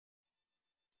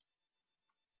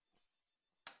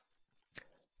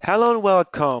Hello and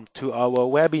welcome to our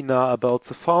webinar about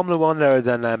the Formula One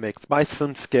aerodynamics by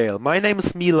SimScale. My name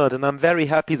is Milad and I'm very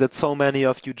happy that so many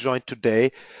of you joined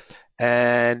today.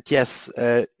 And yes,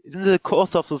 in the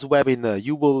course of this webinar,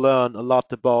 you will learn a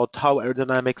lot about how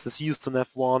aerodynamics is used in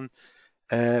F1,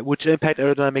 which impact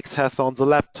aerodynamics has on the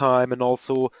lap time, and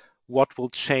also what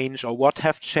will change or what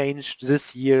have changed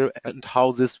this year and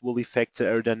how this will affect the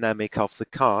aerodynamic of the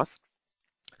cars.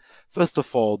 First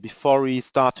of all, before we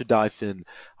start to dive in,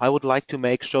 I would like to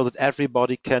make sure that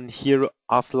everybody can hear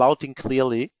us loud and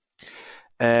clearly.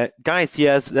 Guys,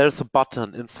 yes, there's a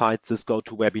button inside this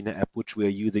GoToWebinar app which we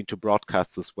are using to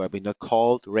broadcast this webinar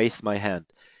called Raise My Hand.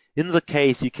 In the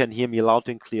case you can hear me loud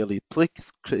and clearly,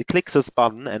 click this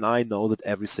button and I know that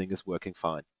everything is working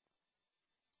fine.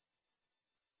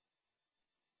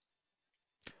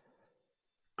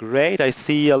 Great, I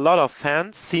see a lot of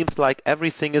hands. Seems like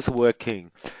everything is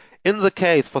working. In the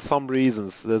case, for some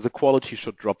reasons, the quality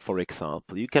should drop, for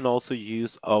example, you can also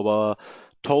use our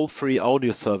toll-free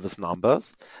audio service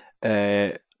numbers.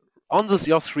 On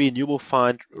your screen, you will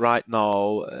find right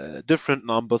now different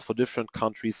numbers for different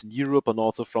countries in Europe and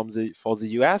also for the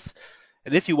US.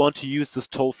 And if you want to use this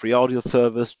toll-free audio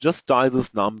service, just dial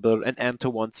this number and enter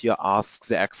once you're asked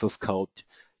the access code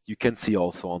you can see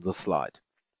also on the slide.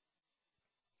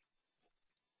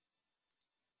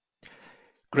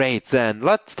 Great, then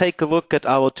let's take a look at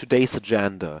our today's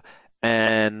agenda.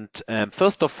 And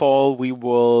first of all, we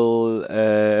will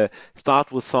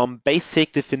start with some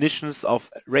basic definitions of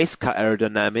race car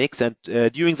aerodynamics. And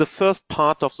during the first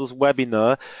part of this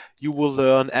webinar, you will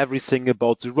learn everything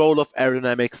about the role of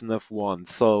aerodynamics in F1.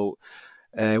 So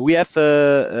we have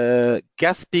a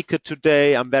guest speaker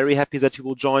today. I'm very happy that you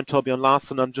will join, Torbjörn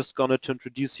Larsson. I'm just going to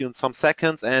introduce you in some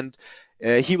seconds, and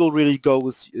he will really go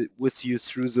with you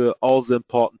through all the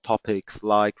important topics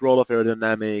like role of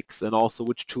aerodynamics and also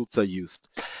which tools are used.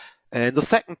 In the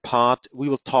second part, we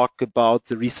will talk about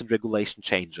the recent regulation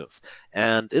changes.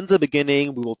 And in the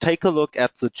beginning, we will take a look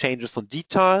at the changes in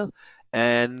detail.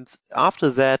 And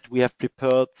after that, we have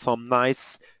prepared some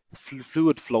nice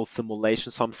fluid flow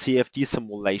simulations, some CFD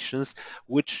simulations,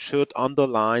 which should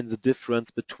underline the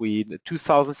difference between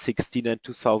 2016 and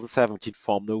 2017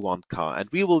 Formula One car. And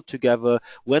we will together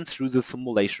went through the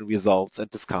simulation results and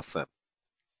discuss them.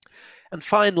 And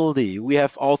finally, we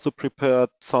have also prepared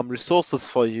some resources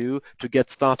for you to get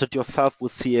started yourself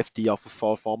with CFD of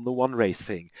Formula One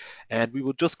racing. And we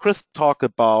will just crisp talk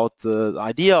about the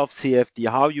idea of CFD,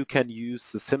 how you can use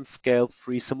the SimScale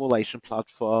free simulation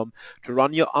platform to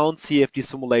run your own CFD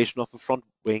simulation of a front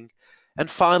wing. And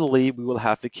finally, we will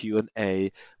have a Q&A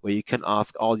where you can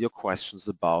ask all your questions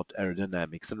about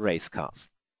aerodynamics and race cars.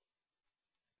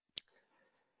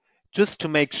 Just to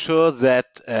make sure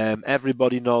that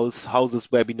everybody knows how this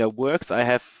webinar works, I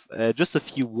have just a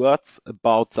few words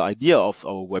about the idea of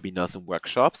our webinars and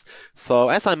workshops. So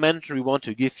as I mentioned, we want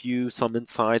to give you some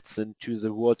insights into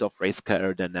the world of race car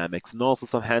aerodynamics and also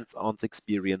some hands-on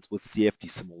experience with CFD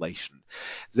simulation.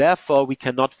 Therefore, we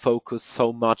cannot focus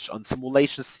so much on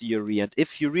simulation theory. And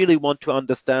if you really want to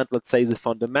understand, let's say, the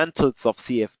fundamentals of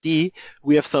CFD,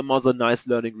 we have some other nice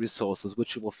learning resources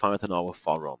which you will find on our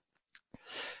forum.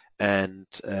 And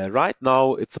right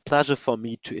now, it's a pleasure for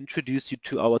me to introduce you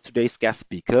to our today's guest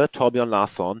speaker, Torbjörn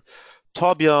Larsson.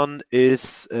 Torbjörn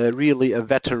is really a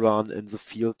veteran in the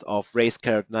field of race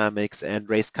car aerodynamics and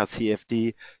race car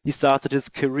CFD. He started his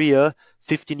career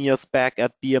 15 years back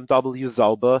at BMW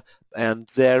Sauber, and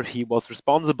there he was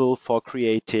responsible for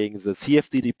creating the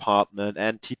CFD department,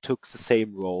 and he took the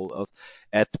same role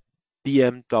at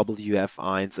BMW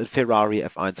F1 and Ferrari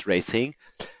F1 Racing.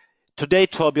 Today,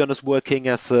 Torbjörn is working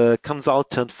as a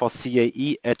consultant for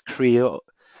CAE at Creo.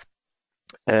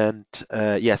 And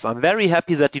yes, I'm very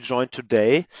happy that you joined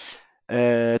today.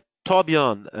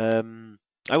 Torbjörn,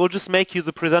 I will just make you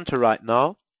the presenter right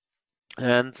now,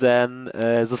 and then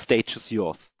the stage is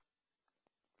yours.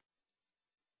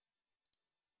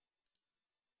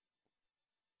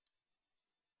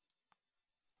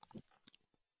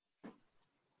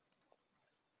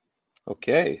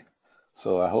 Okay,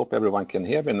 so I hope everyone can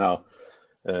hear me now.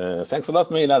 Thanks a lot,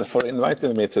 Milad, for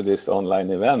inviting me to this online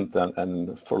event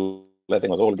and for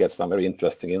letting us all get some very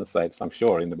interesting insights, I'm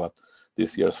sure, about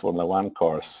this year's Formula One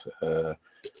cars.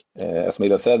 As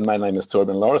Milad said, my name is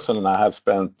Torbjörn Larsson, and I have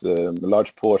spent a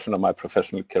large portion of my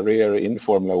professional career in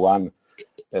Formula One,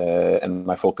 and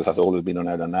my focus has always been on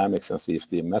aerodynamics and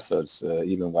CFD methods,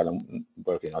 even while I'm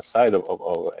working outside of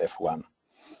F1.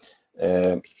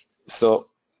 So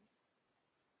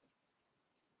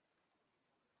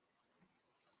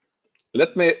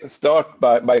let me start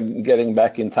by getting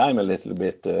back in time a little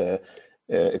bit.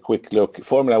 A quick look.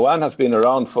 Formula One has been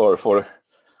around for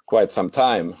quite some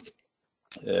time.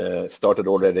 Started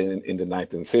already in the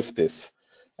 1950s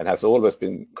and has always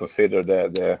been considered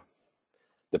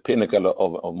the pinnacle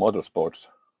of motorsports,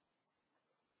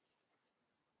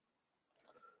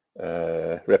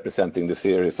 representing the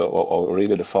series of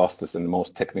really the fastest and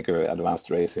most technically advanced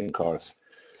racing cars.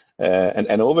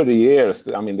 And over the years,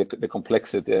 I mean, the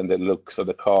complexity and the looks of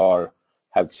the car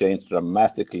have changed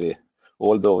dramatically,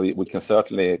 although we can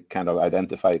certainly kind of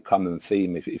identify a common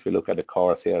theme. If you look at the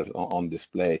cars here on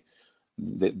display,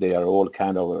 they are all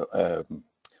kind of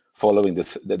following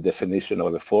the definition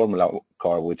of a Formula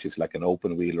car, which is like an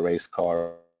open wheel race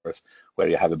car, where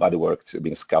you have a bodywork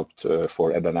being sculpted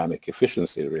for aerodynamic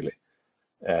efficiency, really.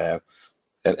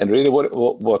 And really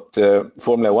what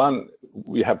Formula One,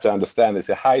 we have to understand, is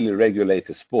a highly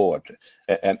regulated sport,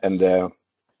 and the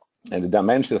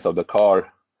dimensions of the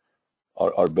car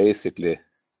are basically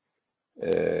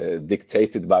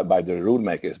dictated by the rule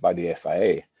makers, by the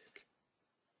FIA.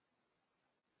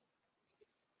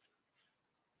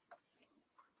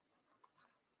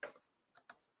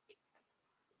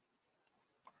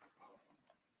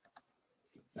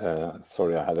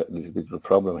 Sorry, I had a little bit of a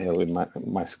problem here with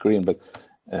my screen, but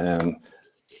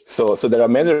so there are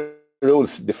many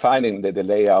rules defining the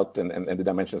layout and the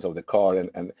dimensions of the car,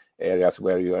 and areas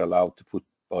where you are allowed to put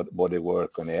body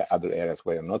work, and other areas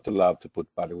where you're not allowed to put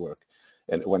body work.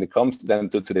 And when it comes then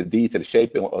to the detailed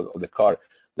shaping of the car,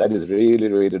 that is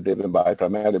really driven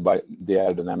primarily by the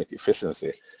aerodynamic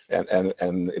efficiency, and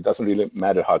it doesn't really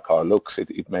matter how a car looks.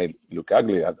 It may look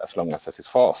ugly as long as it's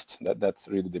fast. That's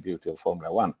really the beauty of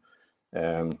Formula One.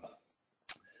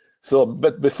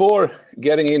 But before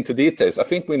getting into details, I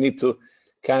think we need to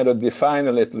kind of define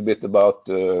a little bit about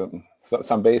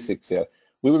some basics here.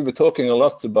 We will be talking a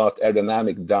lot about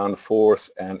aerodynamic downforce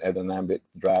and aerodynamic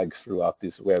drag throughout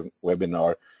this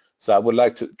webinar. So I would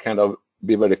like to kind of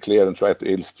be very clear and try to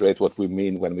illustrate what we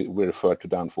mean when we refer to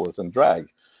downforce and drag.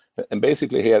 And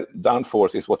basically here,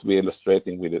 downforce is what we're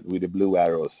illustrating with the blue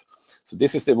arrows. So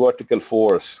this is the vertical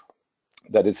force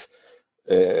that is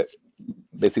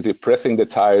basically pressing the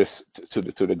tires to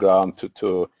the ground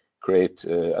to create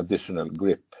additional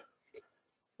grip.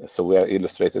 So we are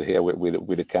illustrated here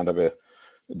with a kind of a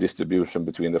distribution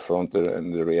between the front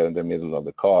and the rear and the middle of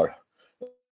the car.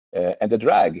 And the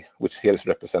drag, which here is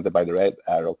represented by the red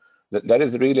arrow, that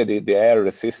is really the air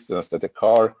resistance that the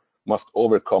car must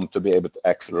overcome to be able to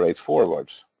accelerate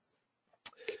forwards.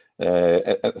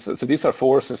 So these are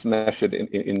forces measured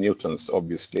in newtons,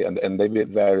 obviously, and they will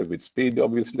vary with speed,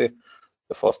 obviously.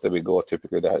 The faster we go,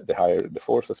 typically, the higher the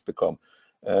forces become.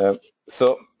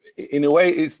 So in a way,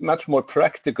 it's much more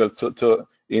practical to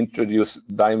introduce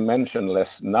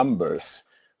dimensionless numbers,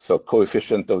 so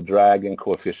coefficient of drag and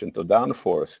coefficient of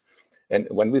downforce. And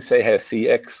when we say here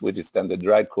Cx, which is then the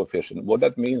drag coefficient, what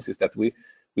that means is that we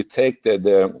take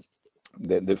the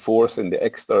force in the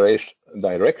x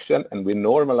direction and we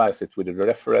normalize it with a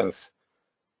reference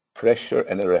pressure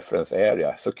and a reference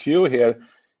area. So Q here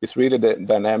is really the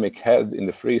dynamic head in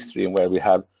the free stream, where we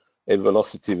have a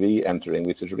velocity v entering,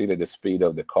 which is really the speed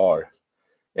of the car.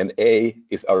 And A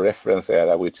is our reference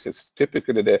area, which is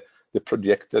typically the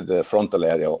projected frontal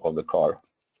area of the car.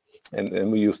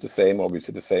 And we use the same,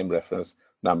 obviously, the same reference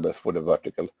numbers for the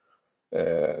vertical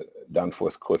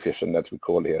downforce coefficient that we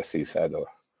call here CZ.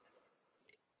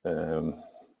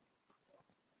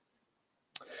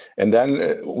 And then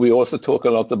we also talk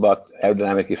a lot about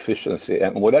aerodynamic efficiency,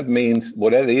 and what that means,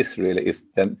 what that is really, is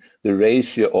then the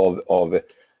ratio of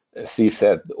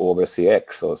CZ over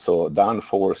CX, so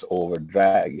downforce over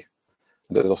drag.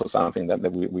 That is also something that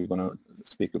we're going to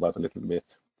speak about a little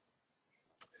bit.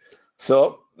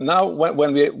 So now,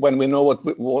 when we know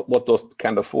what those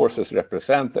kind of forces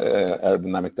represent,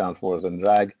 aerodynamic downforce and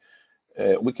drag,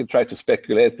 we can try to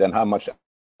speculate then how much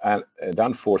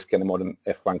downforce can a modern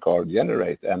F1 car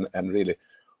generate, and really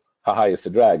how high is the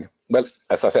drag. Well,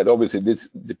 as I said, obviously this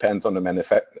depends on a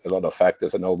lot of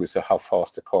factors, and obviously how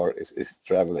fast the car is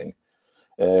traveling.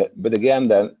 But again,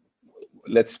 then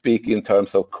let's speak in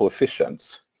terms of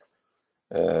coefficients.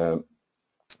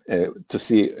 To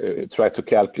see, try to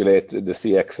calculate the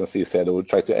Cx and Cz, or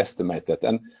try to estimate that.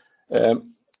 And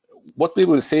what we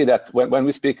will see that when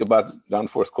we speak about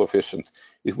downforce coefficient,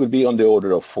 it will be on the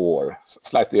order of 4,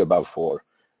 slightly above 4.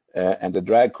 And the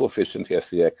drag coefficient here,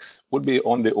 Cx, would be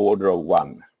on the order of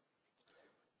 1.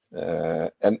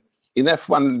 And in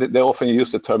F1, they often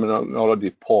use the terminology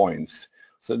points.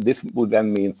 So this would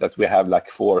then mean that we have like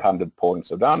 400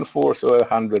 points of downforce or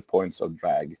 100 points of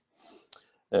drag.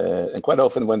 And quite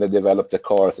often when they develop the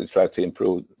cars and try to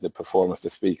improve the performance, they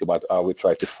speak about, we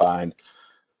try to find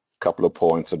a couple of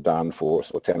points of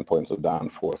downforce or 10 points of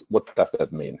downforce. What does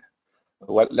that mean?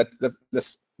 Well,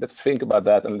 let's think about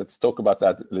that, and let's talk about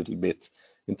that a little bit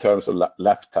in terms of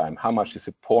lap time. How much is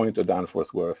a point of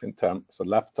downforce worth in terms of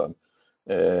lap time?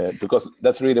 Because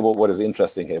that's really what is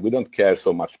interesting here. We don't care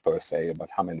so much per se about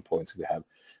how many points we have.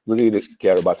 We really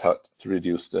care about how to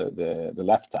reduce the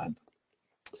lap time.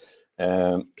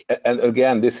 And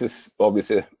again, this is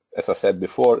obviously, as I said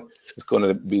before, it's going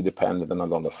to be dependent on a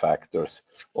lot of factors.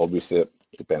 Obviously,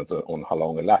 depends on how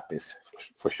long a lap is,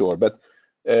 for sure. But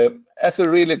as a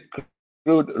really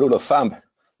crude rule of thumb,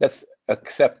 let's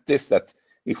accept this, that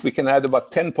if we can add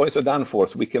about 10 points of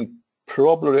downforce, we can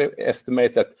probably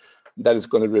estimate that is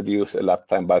going to reduce a lap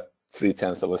time by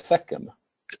 0.3 of a second.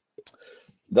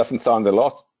 Doesn't sound a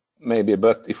lot, maybe,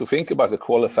 but if we think about the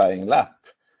qualifying lap,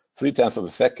 0.3 of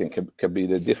a second can be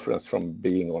the difference from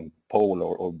being on pole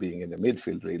or being in the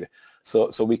midfield, really.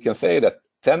 So we can say that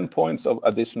 10 points of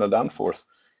additional downforce,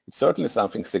 it's certainly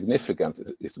something significant.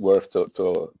 It's worth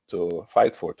to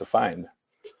fight for, to find.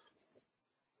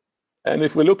 And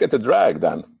if we look at the drag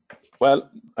then,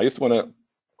 well, I just want to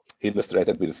illustrate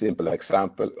it with a simple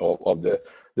example of the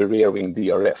rear wing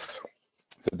DRS.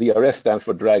 So DRS stands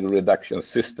for drag reduction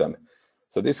system.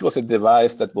 So this was a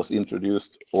device that was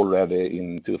introduced already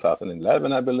in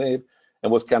 2011, I believe,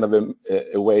 and was kind of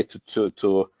a way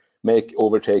to make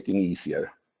overtaking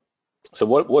easier. So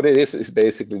what it is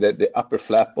basically that the upper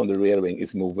flap on the rear wing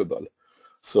is movable.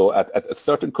 So at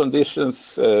certain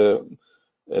conditions, the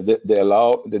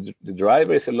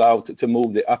driver is allowed to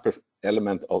move the upper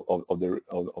element of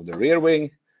the rear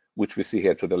wing, which we see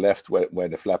here to the left where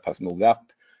the flap has moved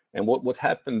up. And what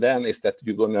happened then is that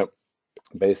you're going to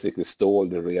basically stall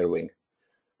the rear wing.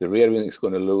 The rear wing is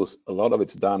going to lose a lot of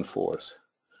its downforce.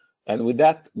 And with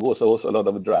that goes also a lot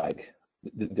of drag.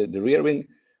 The rear wing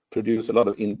produces a lot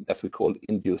of, as we call,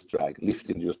 induced drag,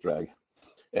 lift-induced drag.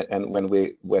 And when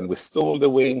we stall the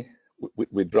wing,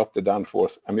 we drop the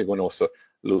downforce, and we're going to also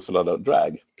lose a lot of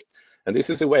drag. And this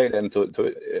is a way then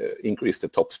to increase the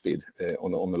top speed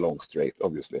on the long straight,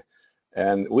 obviously.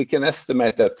 And we can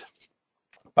estimate that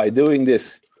by doing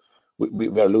this, we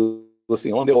are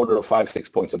losing on the order of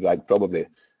 5-6 points of drag probably.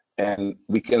 And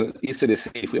we can easily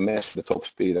see if we measure the top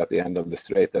speed at the end of the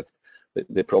straight that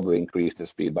they probably increase the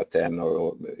speed by 10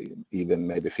 or even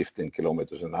maybe 15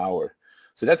 kilometers an hour.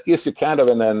 So that gives you kind of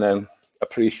an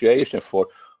appreciation for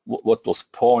what those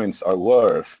points are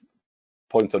worth,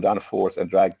 points of downforce and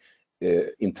drag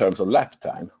in terms of lap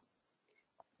time.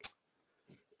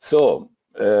 So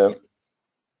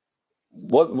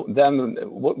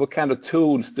what kind of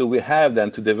tools do we have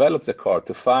then to develop the car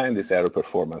to find this aero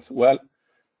performance? Well,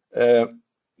 there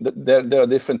are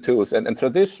different tools, and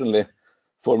traditionally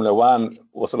Formula One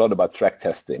was a lot about track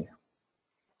testing.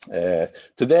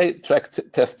 Today, track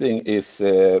testing is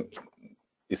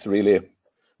really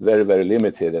very, very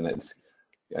limited,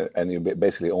 and you're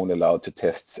basically only allowed to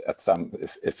test at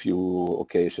a few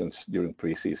occasions during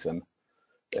pre-season,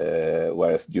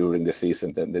 whereas during the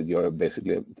season, then you're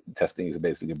basically testing is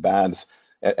basically banned,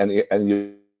 and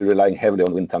you're relying heavily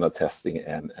on wind tunnel testing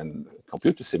and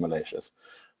computer simulations.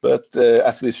 But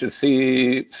as we should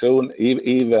see soon,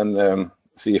 even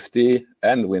CFD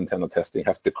and wind tunnel testing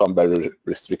has become very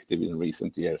restrictive in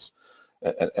recent years.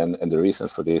 And the reason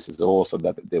for this is also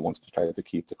that they want to try to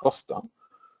keep the cost down.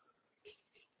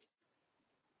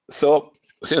 So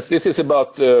since this is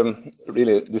about,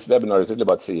 really, this webinar is really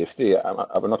about CFD,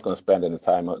 I'm not going to spend any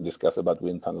time on discuss about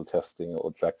wind tunnel testing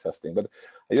or track testing, but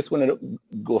I just want to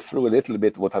go through a little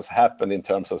bit what has happened in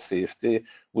terms of CFD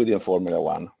within Formula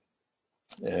One.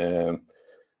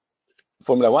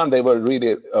 Formula One, they were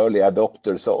really early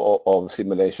adopters of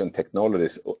simulation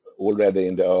technologies. Already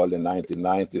in the early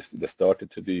 1990s, they started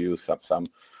to use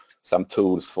some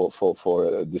tools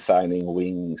for designing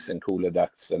wings and cooler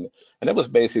ducts, and that was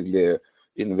basically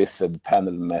invisible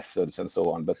panel methods and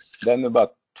so on. But then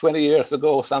about 20 years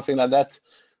ago, something like that,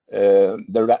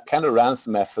 the kind of RANS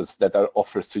methods that are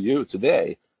offered to you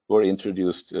today were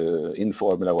introduced in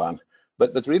Formula One.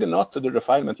 But really not to the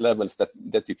refinement levels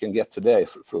that you can get today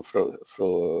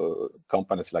for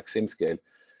companies like SimScale.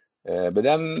 But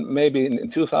then maybe in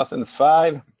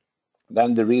 2005,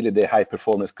 then the high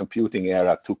performance computing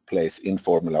era took place in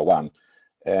Formula One.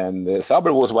 And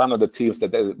Sauber was one of the teams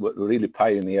that they were really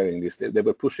pioneering this. They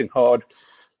were pushing hard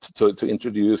to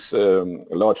introduce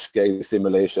large scale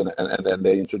simulation, and then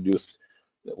they introduced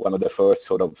one of the first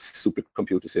sort of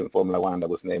supercomputers in Formula One that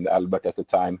was named Albert at the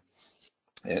time.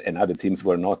 And other teams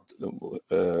were not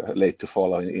late to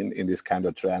follow in this kind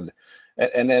of trend.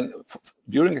 And then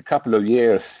during a couple of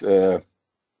years, there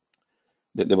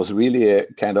was really a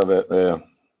kind of a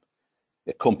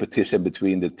competition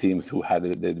between the teams who had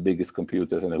the biggest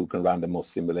computers and who can run the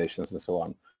most simulations and so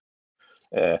on.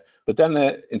 But then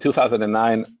in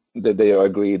 2009, they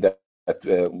agreed that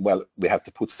well, we have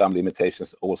to put some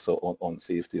limitations also on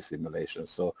CFD simulations.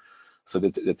 So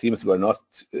the teams were not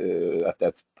at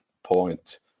that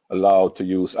point allowed to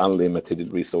use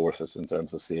unlimited resources in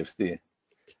terms of CFD.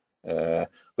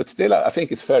 But still, I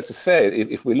think it's fair to say,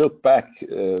 if we look back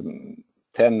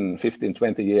 10, 15,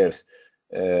 20 years,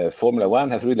 Formula One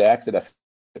has really acted as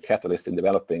a catalyst in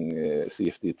developing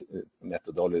CFD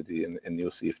methodology and new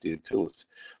CFD tools.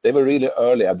 They were really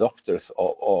early adopters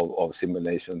of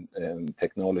simulation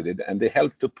technology, and they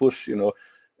helped to push,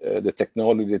 the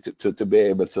technology to be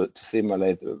able to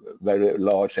simulate a very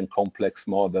large and complex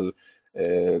model,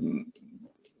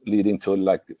 leading to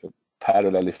like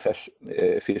parallel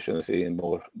efficiency in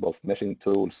both meshing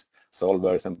tools,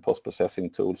 solvers, and post-processing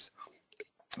tools.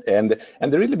 And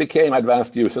they really became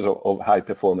advanced users of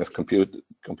high-performance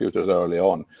computers early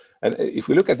on. And if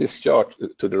we look at this chart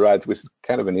to the right, which is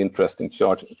kind of an interesting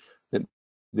chart,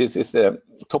 this is the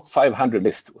top 500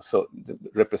 list, so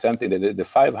representing the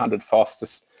 500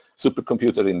 fastest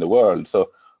supercomputer in the world.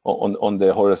 So on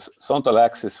the horizontal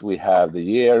axis we have the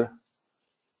year,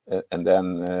 and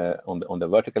then on the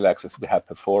vertical axis we have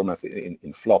performance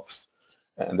in flops.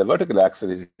 And the vertical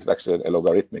axis is actually a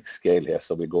logarithmic scale here,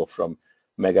 so we go from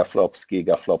megaflops,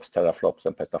 gigaflops, teraflops,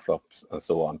 and petaflops, and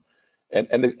so on.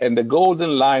 And the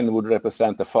golden line would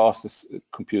represent the fastest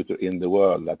computer in the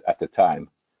world at the time.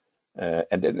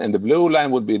 And the blue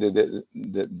line would be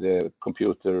the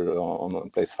computer on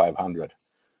place 500.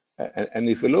 And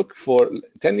if we look for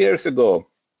 10 years ago,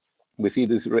 we see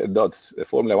these red dots,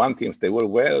 Formula One teams, they were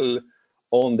well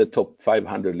on the top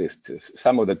 500 list.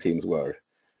 Some of the teams were.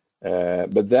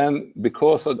 But then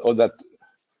because of that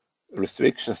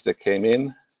restrictions that came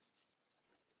in,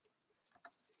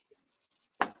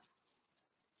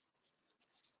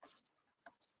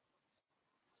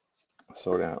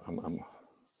 sorry, I'm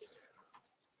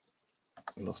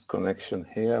lost connection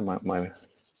here. My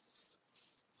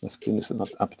screen is not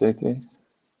updating.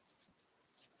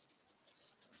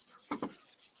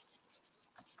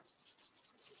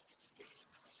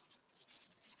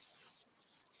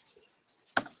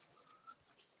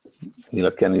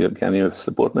 Can you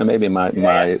support me? Maybe my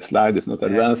slide is not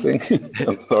advancing.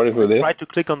 I'm sorry for this. Try to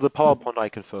click on the PowerPoint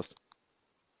icon first.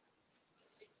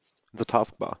 The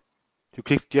taskbar. You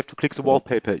have to click the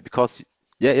wallpaper because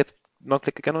it's not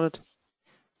click again on it.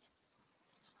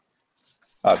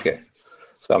 Okay,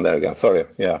 so I'm there again. Sorry.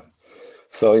 Yeah.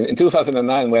 So in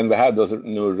 2009, when we had those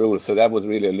new rules, so that was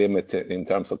really a limit in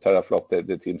terms of teraflop that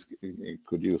the teams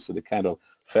could use. So they kind of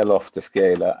fell off the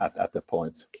scale at the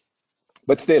point.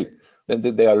 But still,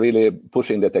 they are really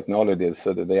pushing the technology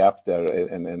so that they're up there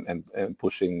and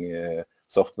pushing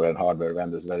software and hardware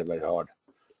vendors very, very hard.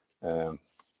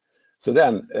 So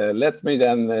then, let me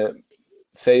then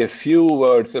say a few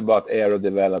words about aero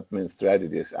development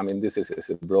strategies. I mean, this is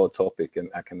a broad topic, and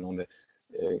I can only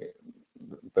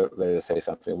say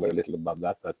something very little about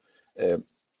that. But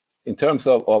in terms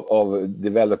of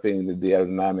developing the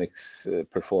aerodynamics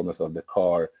performance of the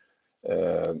car,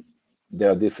 there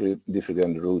are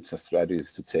different routes and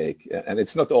strategies to take, and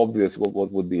it's not obvious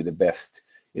what would be the best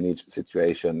in each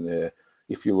situation.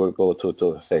 If you will go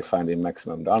to say finding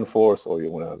maximum downforce, or you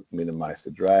want to minimize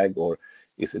the drag, or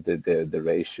is it the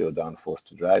ratio downforce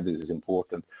to drag? This is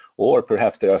important, or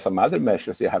perhaps there are some other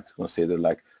measures you have to consider,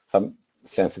 like some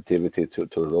sensitivity to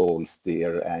roll,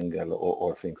 steer, angle,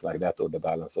 or things like that, or the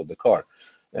balance of the car.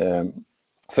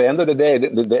 So at the end of the day,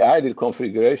 the ideal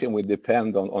configuration will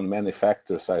depend on many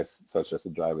factors, such as the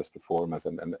driver's performance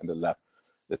and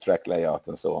the track layout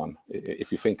and so on.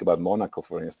 If you think about Monaco,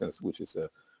 for instance, which is a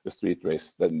street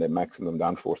race, then the maximum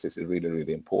downforce is really,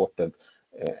 really important,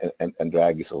 and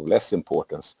drag is of less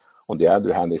importance. On the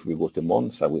other hand, if we go to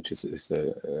Monza, which is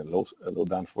a low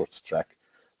downforce track,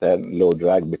 then low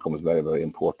drag becomes very, very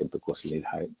important because you need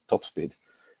high top speed.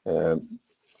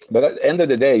 But at the end of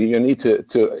the day, you need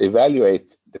to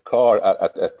evaluate the car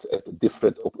at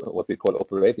different, what we call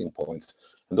operating points.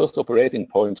 And those operating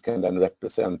points can then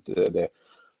represent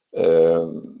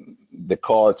the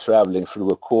car traveling through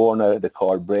a corner, the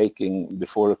car braking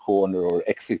before a corner or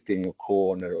exiting a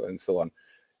corner, and so on.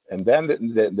 And then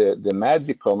the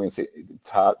magic comes, it's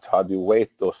how do you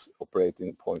weight those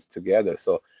operating points together.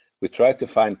 So we try to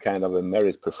find kind of a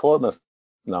merit performance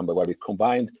number where we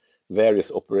combine various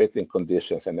operating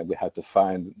conditions, and then we have to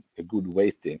find a good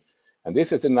weighting. And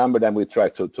this is the number that we try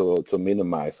to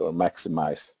minimize or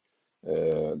maximize,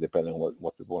 depending on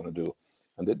what we want to do.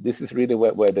 And this is really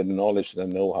where the knowledge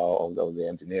and know-how of the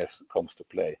engineers comes to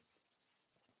play.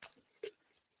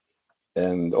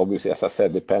 And obviously, as I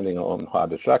said, depending on how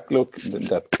the track looks,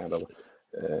 that kind of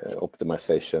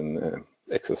optimization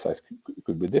exercise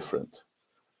could be different.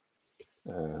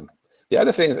 The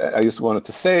other thing I just wanted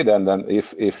to say then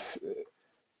if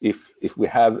we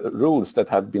have rules that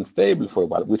have been stable for a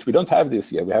while, which we don't have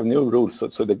this year, we have new rules,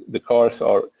 so the cars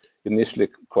are initially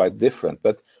quite different.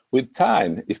 But with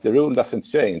time, if the rule doesn't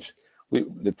change,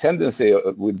 the tendency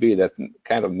would be that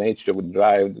kind of nature would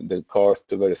drive the cars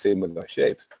to very similar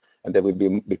shapes, and they would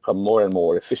become more and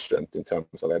more efficient in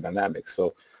terms of aerodynamics.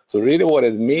 So really what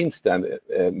it means then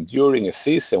during a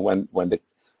season when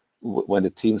the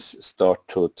teams start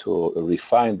to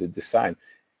refine the design,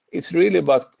 it's really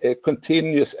about a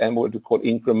continuous and what we call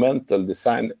incremental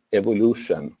design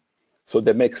evolution. So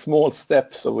they make small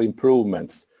steps of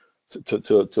improvements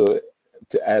to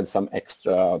add some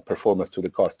extra performance to the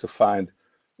cars, to find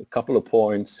a couple of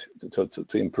points to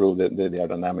improve the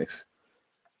aerodynamics.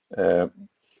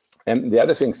 And the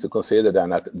other things to consider then,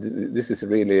 that this is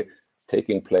really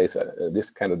taking place, this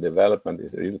kind of development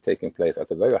is really taking place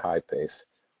at a very high pace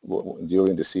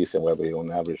during the season, where we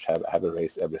on average have a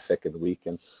race every second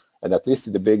weekend. And at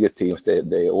least the bigger teams,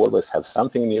 they always have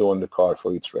something new on the car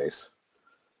for each race.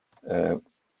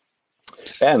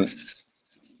 And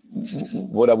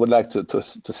what I would like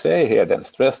to say here, then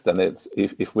stress, then is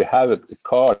if we have a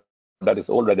car that is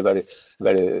already very,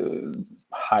 very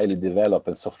highly developed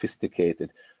and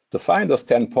sophisticated, to find those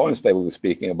 10 points that we were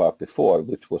speaking about before,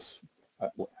 which was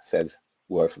said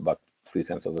worth about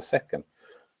 0.3 of a second,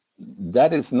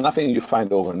 that is nothing you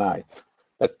find overnight.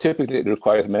 That typically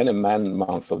requires many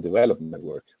months of development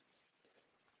work.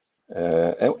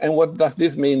 And what does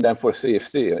this mean then for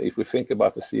CFD? If we think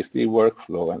about the CFD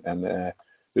workflow and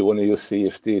we want to use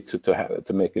CFD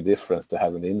to make a difference, to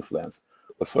have an influence.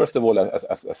 But first of all,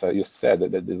 as I just said,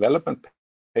 the development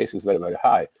pace is very, very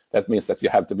high. That means that you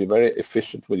have to be very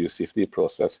efficient with your CFD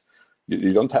process.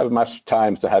 You don't have much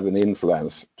time to have an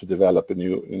influence to develop a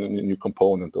new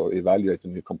component or evaluate a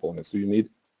new component. So you need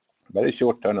very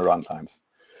short turnaround times.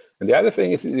 And the other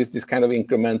thing is this kind of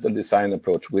incremental design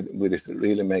approach, which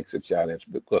really makes a challenge,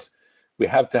 because we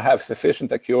have to have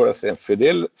sufficient accuracy and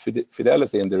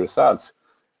fidelity in the results,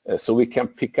 so we can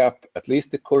pick up at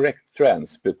least the correct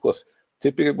trends. Because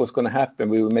typically what's going to happen,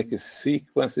 we will make a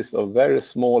sequences of very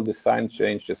small design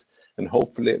changes, and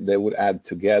hopefully they would add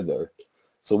together.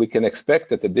 So we can expect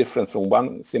that the difference from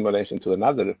one simulation to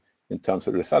another in terms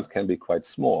of results can be quite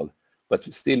small, but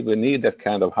still we need that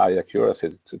kind of high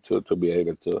accuracy to be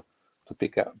able to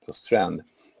pick up the trend.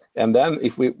 And then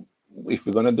if we're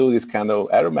going to do this kind of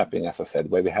error mapping, as I said,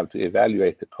 where we have to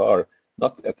evaluate the car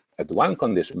not at one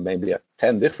condition, maybe at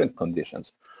 10 different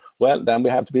conditions, well, then we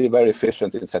have to be very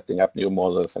efficient in setting up new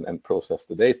models and process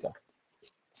the data.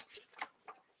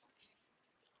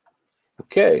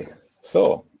 Okay,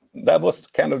 so that was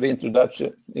kind of the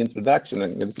introduction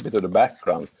and a little bit of the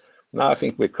background. Now I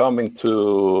think we're coming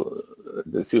to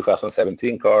the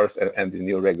 2017 cars and the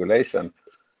new regulation.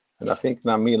 And I think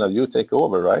now, Mina, you take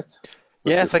over, right?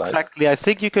 Yes, exactly. I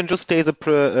think you can just stay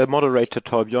the moderator,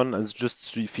 Torbjörn, as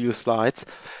just a few slides.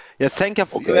 Yes, thank you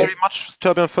very much,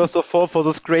 Torbjörn, first of all, for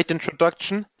this great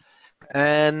introduction.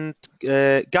 And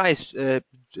guys,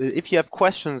 if you have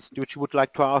questions which you would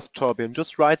like to ask Torbjörn,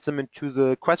 just write them into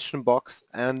the question box,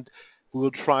 and we will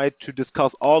try to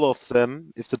discuss all of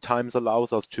them, if the time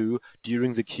allows us to,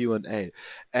 during the Q&A.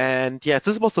 And yes,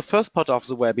 this was the first part of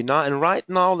the webinar, and right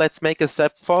now let's make a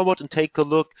step forward and take a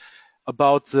look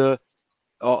about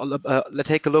let's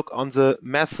take a look on the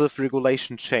massive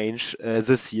regulation change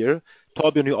this year.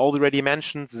 Torbjörn, you already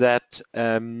mentioned that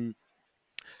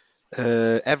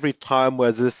every time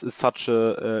where this is such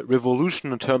a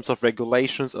revolution in terms of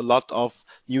regulations, a lot of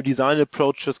new design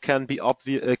approaches can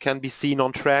be seen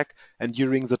on track, and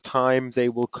during the time they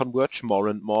will converge more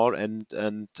and more. And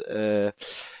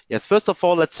yes, first of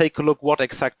all, let's take a look what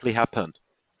exactly happened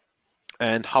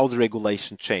and how the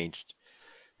regulation changed.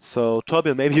 So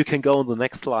Torbjörn, maybe you can go on the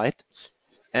next slide.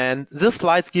 And this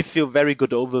slide gives you a very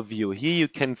good overview. Here you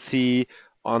can see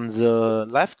on the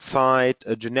left side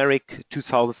a generic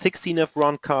 2016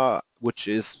 F1 car, which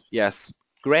is, yes,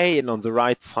 gray, and on the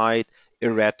right side a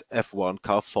red F1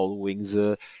 car following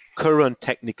the current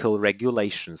technical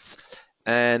regulations.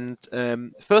 And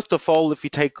first of all, if we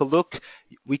take a look,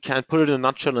 we can put it in a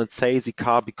nutshell and say the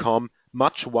car become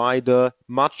much wider,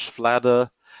 much flatter,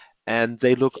 and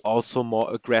they look also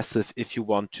more aggressive if you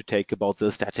want to take about the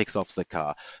aesthetics of the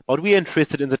car. But we are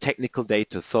interested in the technical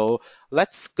data, so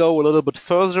let's go a little bit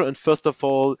further, and first of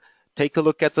all take a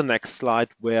look at the next slide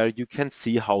where you can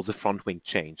see how the front wing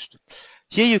changed.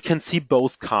 Here you can see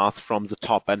both cars from the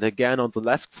top, and again on the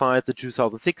left side the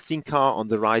 2016 car, on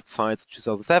the right side the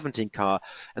 2017 car.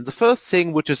 And the first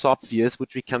thing which is obvious,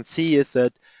 which we can see, is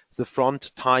that the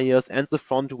front tires and the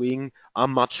front wing are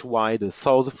much wider.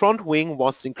 So the front wing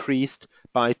was increased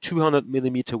by 200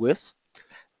 millimeter width,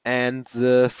 and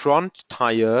the front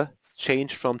tire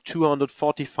changed from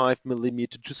 245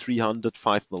 millimeter to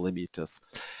 305 millimeters.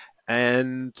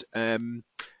 And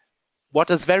what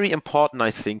is very important,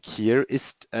 I think, here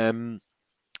is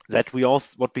that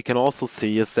what we can also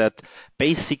see is that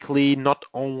basically not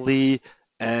only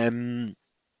the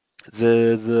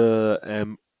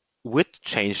width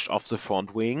changed of the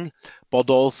front wing, but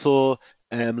also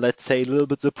let's say a little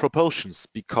bit the proportions,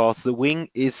 because the wing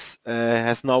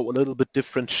has now a little bit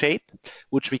different shape,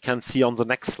 which we can see on the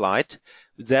next slide.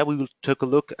 There we will take a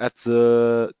look at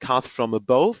the cars from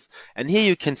above, and here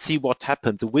you can see what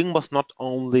happened. The wing was not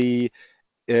only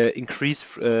increased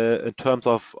in terms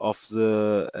of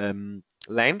the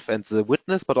length and the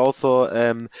width, but also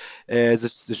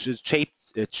the shape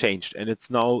changed, and it's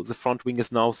now the front wing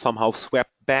is now somehow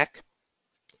swept back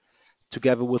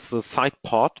together with the side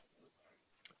pod.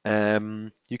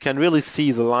 You can really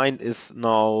see the line is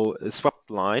now a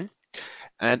swept line,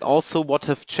 and also what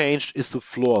have changed is the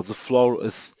floor. The floor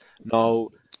is now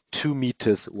 2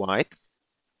 meters wide,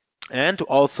 and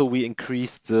also we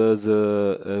increased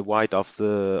the width of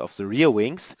the rear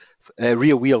wings.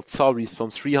 Rear wheel, sorry, from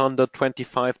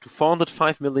 325 to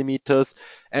 405 millimeters,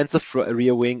 and the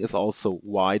rear wing is also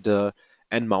wider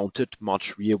and mounted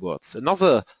much rearwards.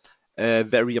 Another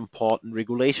very important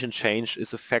regulation change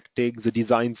is affecting the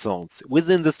design zones.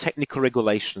 Within this technical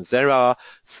regulations, there are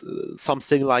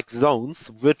something like zones,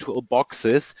 virtual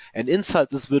boxes, and inside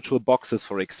these virtual boxes,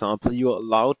 for example, you are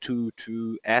allowed to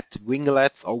add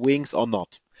winglets or wings or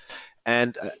not.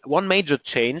 And one major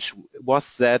change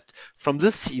was that from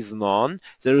this season on,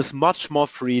 there is much more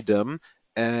freedom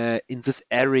in this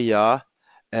area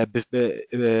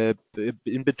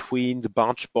in between the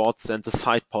barge boards and the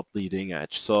side pod leading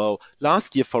edge. So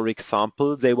last year, for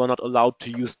example, they were not allowed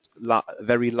to use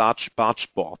very large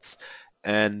barge boards.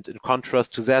 And in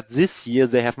contrast to that, this year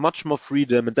they have much more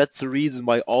freedom, and that's the reason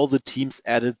why all the teams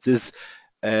added this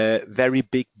very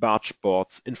big barge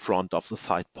boards in front of the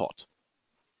side pod.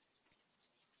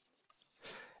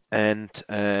 And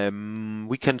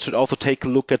we should also take a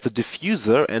look at the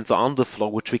diffuser and the underfloor,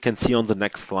 which we can see on the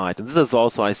next slide. And this is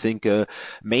also, I think, a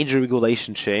major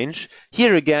regulation change.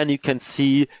 Here again, you can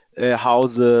see how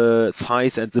the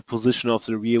size and the position of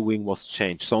the rear wing was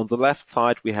changed. So on the left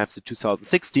side, we have the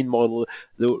 2016 model.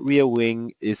 The rear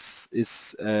wing is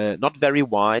not very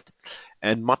wide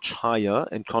and much higher.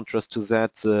 In contrast to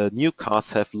that, the new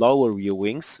cars have lower rear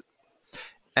wings.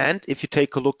 And if you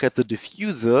take a look at the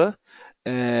diffuser,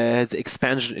 the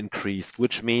expansion increased,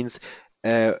 which means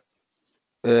we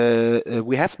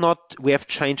have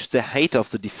changed the height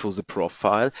of the diffuser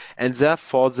profile, and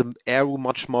therefore the air will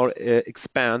much more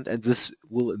expand, and this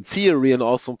will in theory and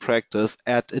also in practice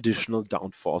add additional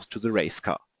downforce to the race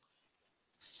car.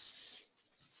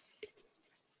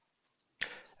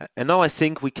 And now I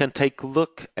think we can take a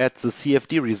look at the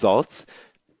CFD results.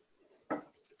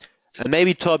 And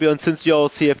maybe Torbjörn, since you're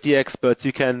CFD experts,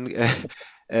 you can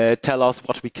tell us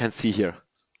what we can see here.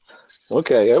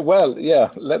 Okay, well, yeah,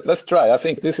 let's try. I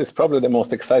think this is probably the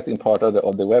most exciting part of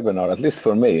the webinar, at least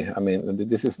for me. I mean,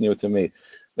 this is new to me.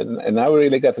 And now we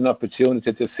really get an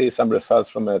opportunity to see some results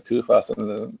from a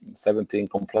 2017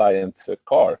 compliant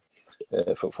car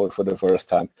for the first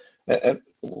time. And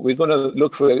we're going to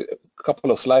look for a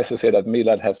couple of slices here that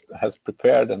Milad has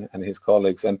prepared and his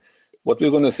colleagues. And what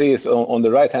we're going to see is on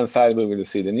the right-hand side, we will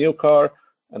see the new car,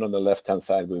 and on the left-hand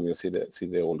side, we will see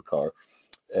the old car.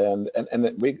 And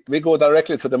we go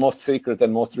directly to the most secret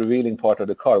and most revealing part of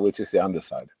the car, which is the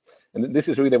underside. And this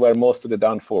is really where most of the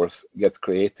downforce gets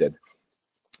created.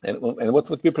 And what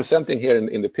we're presenting here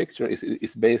in the picture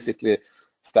is basically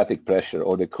static pressure,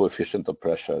 or the coefficient of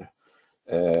pressure.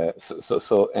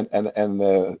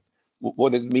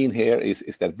 What it means here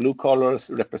is that blue colors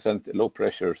represent low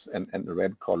pressures, and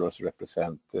red colors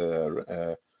represent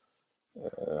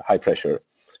high pressure.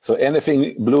 So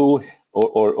anything blue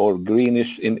or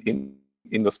greenish in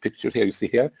those pictures here you see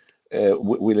here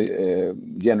will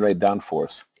generate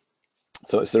downforce.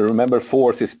 So remember,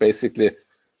 force is basically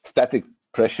static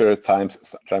pressure times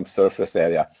surface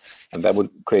area, and that would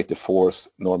create the force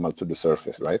normal to the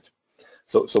surface, right?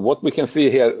 So what we can see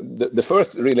here, the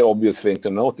first really obvious thing to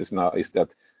notice now is that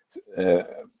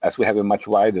as we have a much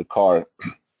wider car,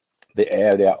 the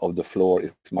area of the floor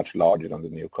is much larger on the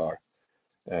new car.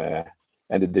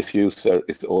 And the diffuser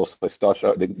is also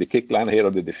the kick line here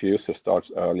of the diffuser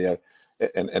starts earlier,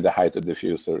 and the height of the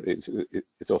diffuser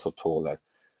is also taller.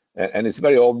 And it's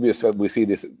very obvious that we see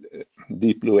this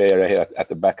deep blue area here at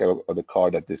the back of the car,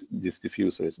 that this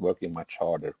diffuser is working much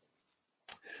harder.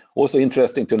 Also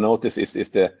interesting to notice is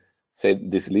the, say,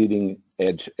 this leading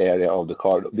edge area of the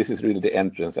car. This is really the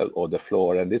entrance or the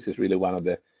floor, and this is really one of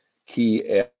the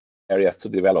key areas to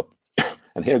develop.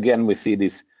 And here again we see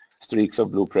these streaks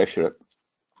of blue pressure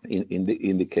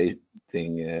indicating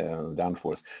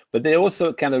downforce. But they're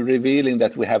also kind of revealing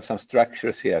that we have some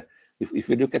structures here. If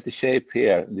you look at the shape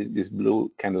here, this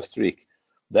blue kind of streak,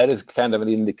 that is kind of an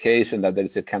indication that there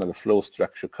is a kind of a flow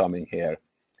structure coming here.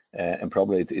 And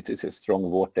probably it is a strong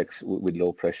vortex with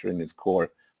low pressure in its core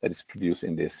that is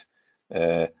producing this.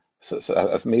 So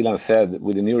as Milan said,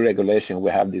 with the new regulation,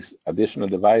 we have these additional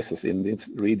devices in this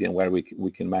region where we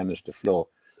can manage the flow.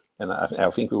 And I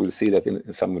think we will see that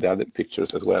in some of the other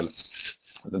pictures as well.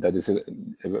 That is a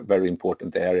very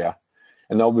important area.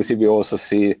 And obviously we also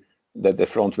see that the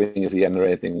front wing is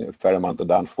generating a fair amount of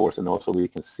downforce, and also we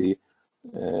can see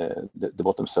the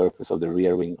bottom surface of the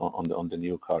rear wing on the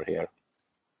new car here.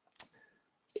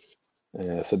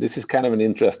 So this is kind of an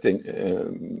interesting,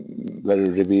 very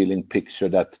revealing picture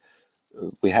that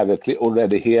we have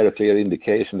already here a clear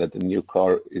indication that the new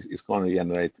car is going to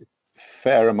generate a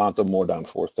fair amount of more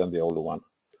downforce than the older one.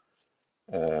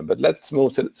 But let's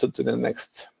move to the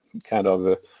next kind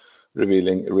of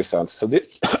revealing results. So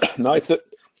this,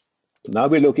 now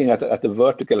we're looking at the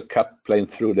vertical cut plane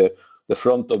through the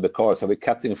front of the car. So we're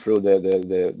cutting through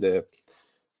the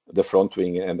front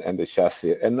wing and the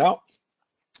chassis. And now,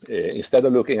 instead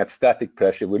of looking at static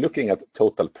pressure, we're looking at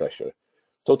total pressure.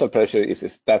 Total pressure is a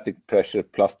static pressure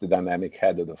plus the dynamic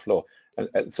head of the flow.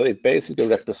 And so it basically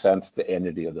represents the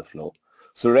energy of the flow.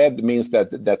 So red means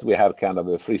that we have kind of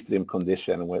a free stream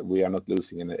condition where we are not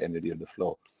losing any energy of the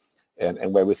flow.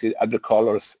 And where we see other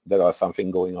colors, there are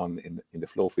something going on in the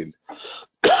flow field.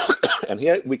 And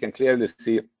here we can clearly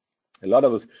see a lot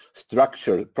of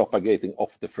structure propagating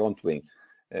off the front wing.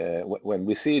 When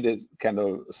we see the kind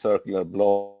of circular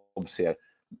blobs here,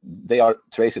 they are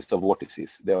traces of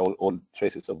vortices. They're all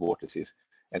traces of vortices.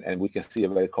 And we can see a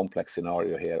very complex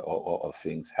scenario here of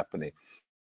things happening.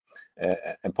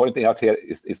 And pointing out here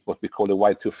is what we call the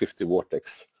Y250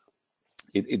 vortex.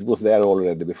 It was there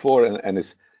already before, and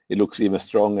it looks even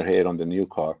stronger here on the new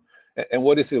car. And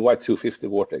what is the Y250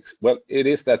 vortex? Well, it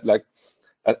is that, like,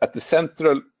 at the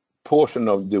central portion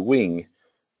of the wing,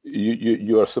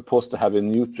 you are supposed to have a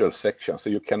neutral section, so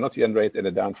you cannot generate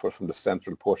any downforce from the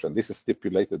central portion. This is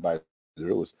stipulated by the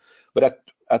rules. But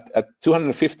at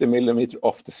 250 millimeters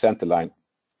off the center line,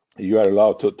 you are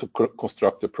allowed to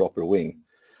construct a proper wing.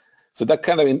 So that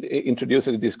kind of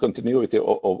introduces the discontinuity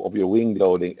of your wing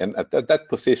loading, and at that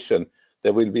position,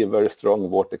 there will be a very strong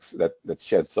vortex that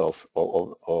sheds off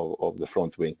of the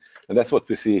front wing. And that's what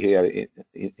we see here in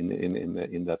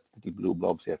that little blue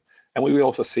blobs here. And we will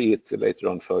also see it later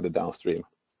on further downstream.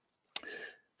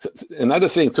 So another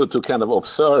thing to kind of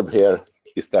observe here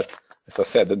is that, as I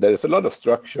said, that there is a lot of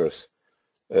structures.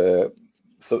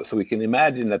 So we can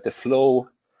imagine that the flow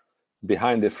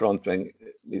behind the front wing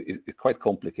is quite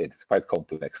complicated, it's quite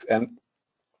complex. And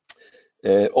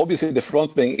obviously the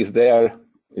front wing is there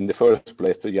in the first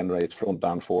place to generate front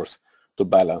downforce to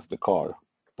balance the car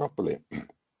properly.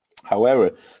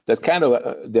 However, that kind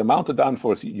of the amount of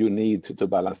downforce you need to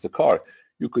balance the car,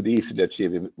 you could easily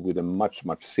achieve it with a much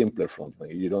simpler front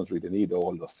wing. You don't really need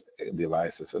all those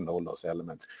devices and all those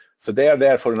elements. So they are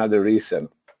there for another reason.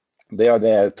 They are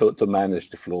there to manage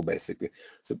the flow, basically.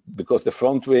 So because the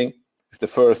front wing is the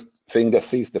first thing that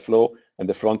sees the flow, and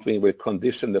the front wing will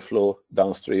condition the flow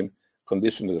downstream,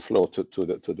 condition the flow to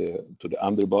the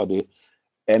underbody,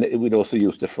 and it will also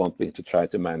use the front wing to try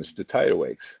to manage the tire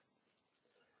wakes.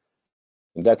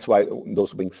 And that's why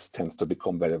those wings tend to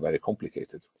become very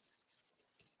complicated.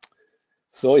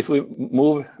 So if we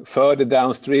move further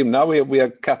downstream, now we are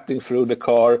cutting through the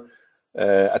car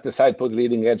at the side pod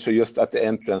leading edge, so just at the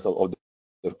entrance of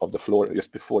the floor,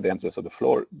 just before the entrance of the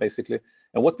floor, basically.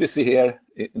 And what we see here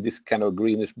in this kind of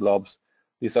greenish blobs,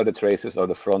 these are the traces of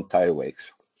the front tire wakes.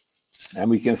 And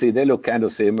we can see they look kind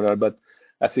of similar, but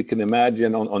as we can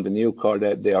imagine on the new car,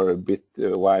 they are a bit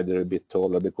wider, a bit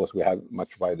taller, because we have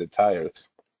much wider tires.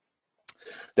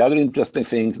 The other interesting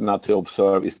thing now to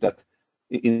observe is that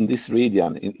in this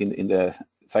region, in the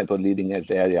side pod leading edge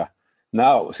area,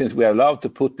 now, since we are allowed to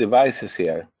put devices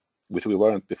here, which we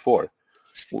weren't before,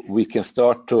 we can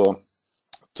start to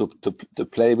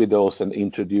play with those and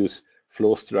introduce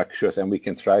flow structures, and we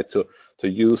can try to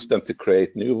use them to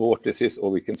create new vortices, or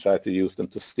we can try to use them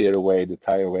to steer away the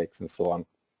tire wakes and so on.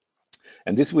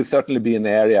 And this will certainly be an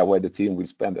area where the team will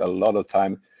spend a lot of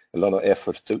time, a lot of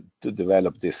effort to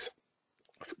develop this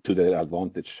to their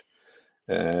advantage.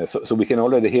 So we can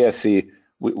already here see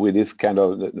with this kind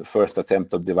of the first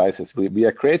attempt of devices, we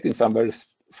are creating some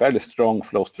fairly strong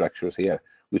flow structures here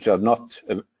which are not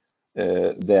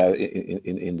there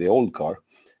in the old car.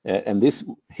 And this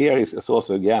here is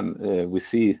also, again, we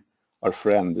see our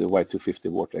friend, the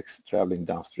Y250 vortex, traveling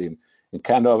downstream and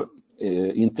kind of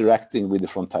interacting with the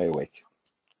front tire wake.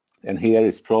 And here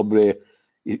it's probably,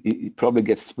 it probably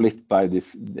gets split by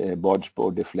this barge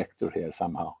board deflector here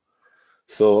somehow.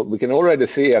 So we can already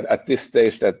see at this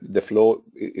stage that the flow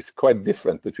is quite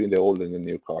different between the old and the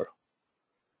new car.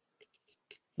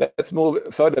 Let's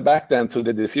move further back then to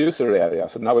the diffuser area.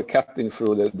 So now we're cutting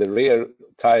through the rear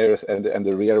tires and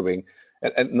the rear wing.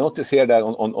 And notice here that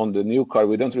on the new car,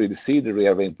 we don't really see the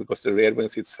rear wing because the rear wing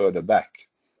sits further back.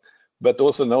 But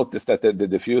also notice that the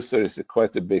diffuser is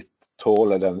quite a bit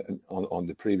taller than on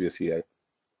the previous year.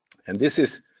 And this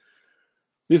is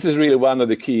really one of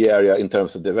the key areas in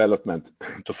terms of development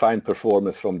to find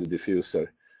performance from the diffuser.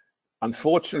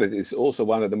 Unfortunately, it's also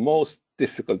one of the most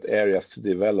difficult areas to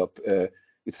develop.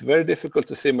 It's very difficult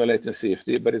to simulate in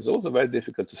CFD, but it's also very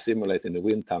difficult to simulate in the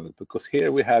wind tunnel because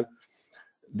here we have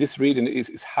this reading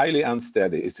is highly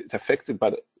unsteady. It's affected by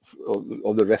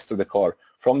the rest of the car.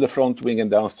 From the front wing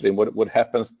and downstream, what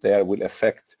happens there will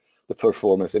affect the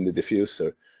performance in the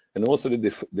diffuser. And also the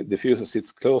diffuser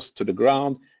sits close to the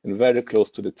ground and very close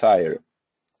to the tire.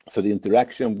 So the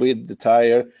interaction with the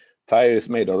tire is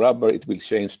made of rubber, it will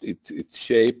change its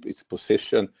shape, its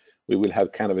position. We will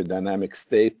have kind of a dynamic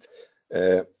state.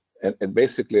 And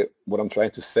basically what I'm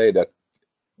trying to say that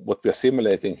what we're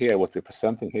simulating here, what we're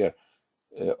presenting here,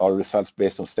 are results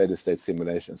based on steady state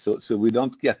simulation. So we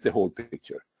don't get the whole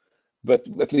picture. But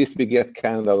at least we get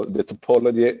kind of the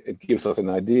topology. It gives us an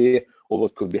idea of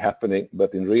what could be happening.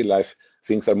 But in real life,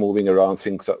 things are moving around,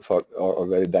 things are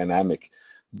very dynamic.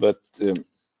 But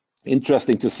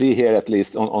interesting to see here, at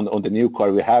least on the new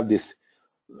car, we have this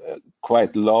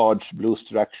quite large blue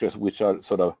structures, which are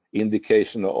sort of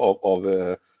indication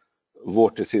of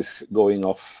vortices going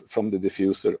off from the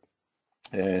diffuser.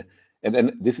 And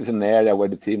then this is an area where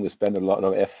the team will spend a lot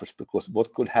of efforts because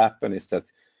what could happen is that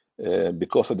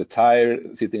because of the tire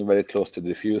sitting very close to the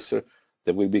diffuser,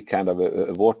 there will be kind of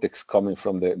a vortex coming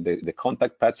from the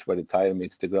contact patch where the tire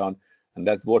meets the ground, and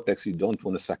that vortex you don't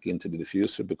want to suck into the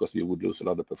diffuser because you would lose a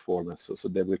lot of performance. So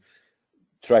they will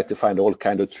try to find all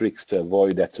kind of tricks to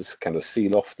avoid that, to kind of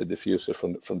seal off the diffuser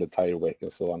from the tire wake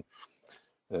and so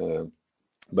on.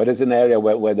 But it's an area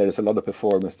where there is a lot of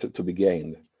performance to be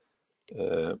gained.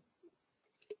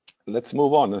 Let's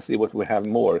move on and see what we have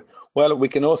more. Well, we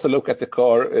can also look at the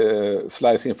car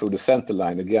slicing through the center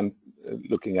line, again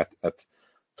looking at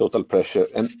total pressure.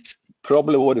 And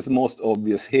probably what is most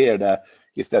obvious here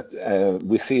is that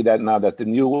we see that now that the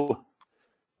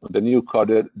new car,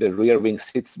 the rear wing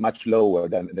sits much lower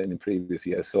than in previous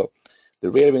years. So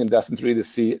the rear wing doesn't really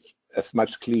see as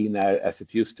much clean air as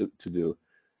it used to do.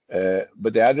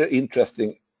 But the other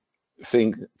interesting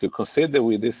thing to consider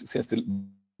with this, since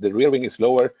the rear wing is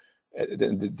lower,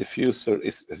 the diffuser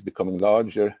is becoming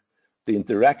larger, the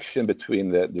interaction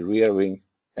between the rear wing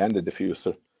and the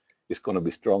diffuser is going to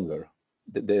be stronger.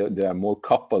 They are more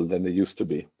coupled than they used to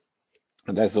be.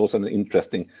 And that's also an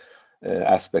interesting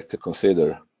aspect to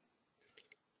consider.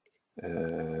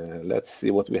 Let's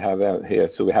see what we have here.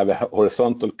 So we have a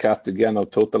horizontal cut again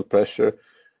of total pressure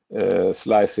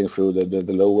slicing through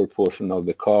the lower portion of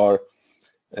the car.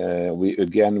 We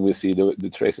see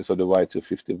the traces of the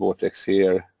Y250 vortex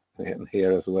here and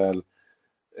here as well.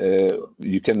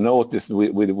 You can notice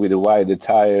with the wider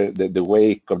tire, the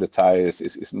wake of the tires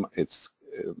it's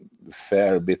a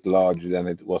fair bit larger than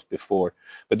it was before.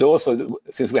 But also,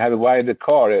 since we have a wider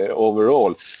car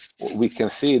overall, we can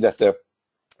see that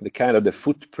the kind of the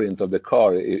footprint of the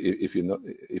car, if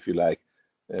you like,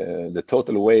 the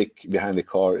total wake behind the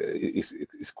car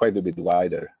is quite a bit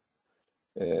wider.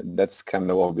 That's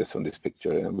kind of obvious from this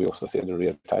picture, and we also see the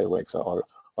rear tire wakes are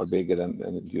bigger than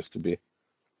it used to be.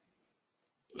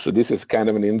 So this is kind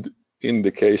of an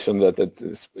indication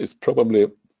that it's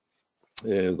probably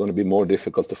going to be more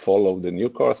difficult to follow the new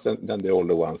cars than the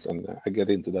older ones, and I get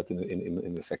into that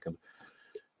in a second.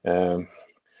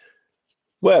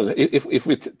 Well, if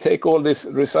we take all these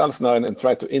results now and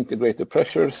try to integrate the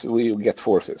pressures, we get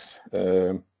forces.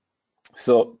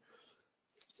 So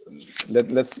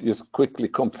let's just quickly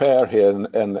compare here,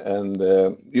 and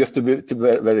just to be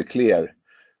very clear,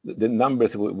 the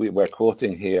numbers we were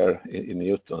quoting here in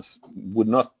newtons would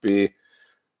not be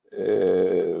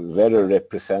very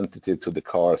representative to the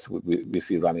cars we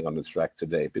see running on the track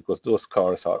today, because those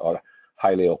cars are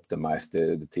highly optimized.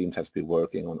 The teams has been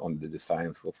working on the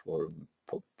design for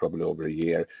probably over a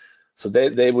year. So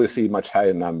they will see much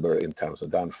higher number in terms of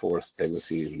downforce. They will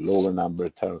see lower number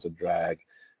in terms of drag.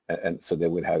 and so they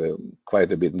will have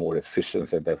quite a bit more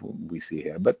efficiency than we see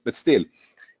here. But still,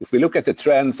 if we look at the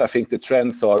trends, I think the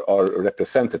trends are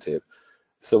representative.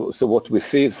 So what we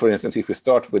see, for instance, if we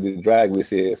start with the drag, we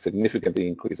see a significant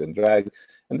increase in drag,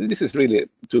 and this is really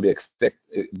to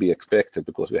be expected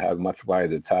because we have much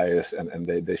wider tires and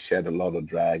they shed a lot of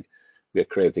drag. We are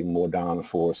creating more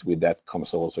downforce. With that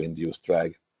comes also induced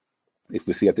drag. If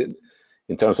we see it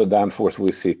in terms of downforce,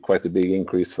 we see quite a big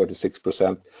increase,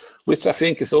 36%, which I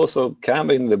think is also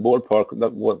kind of in the ballpark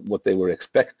of what they were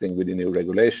expecting with the new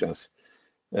regulations.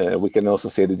 We can also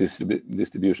see the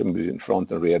distribution between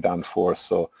front and rear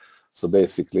downforce. So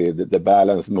basically the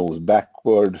balance moves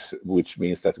backwards, which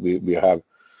means that we're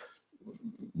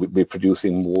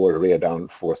producing more rear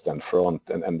downforce than front,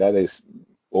 and that is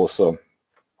also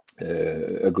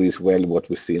agrees well with what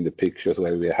we see in the pictures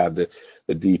where we have the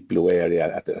deep blue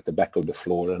area at the back of the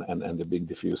floor and the big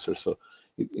diffuser. So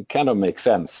it kind of makes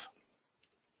sense.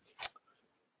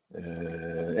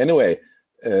 Anyway.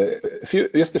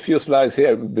 Just a few slides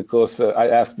here because I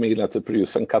asked Mila to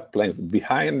produce some cut planes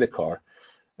behind the car.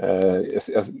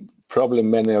 As probably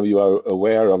many of you are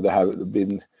aware of, there have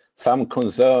been some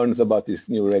concerns about this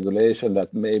new regulation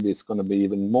that maybe it's going to be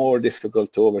even more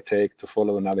difficult to overtake, to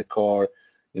follow another car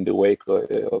in the wake of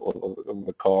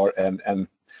the car. And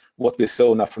what we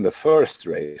saw now from the first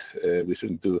race, we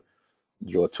shouldn't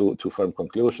draw too firm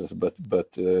conclusions, but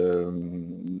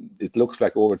it looks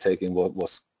like overtaking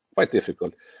was quite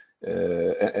difficult,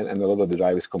 and a lot of the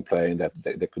drivers complained that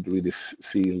they could really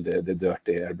feel the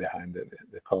dirty air behind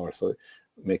the car, so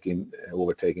making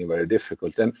overtaking very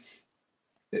difficult. And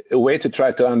a way to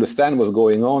try to understand what's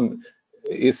going on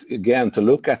is, again, to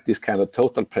look at this kind of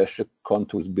total pressure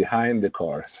contours behind the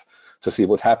cars to see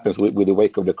what happens with the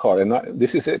wake of the car. And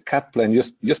this is a cut plane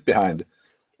just behind,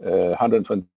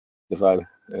 125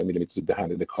 millimeters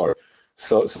behind the car.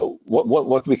 So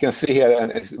what we can see here,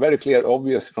 and it's very clear,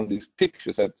 obvious from these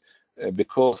pictures, that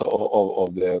because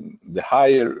of the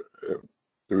higher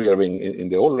rear wing in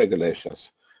the old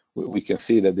regulations, we can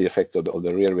see that the effect of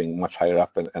the rear wing much higher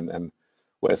up, and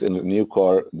whereas in the new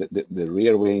car, the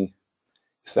rear wing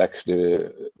is actually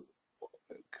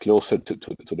closer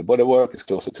to the bodywork, it's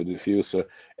closer to the diffuser,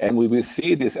 and we will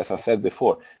see this, as I said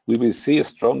before, we will see a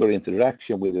stronger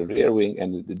interaction with the rear wing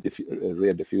and the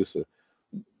rear diffuser.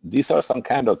 These are some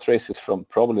kind of traces from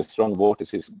probably strong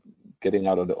vortices getting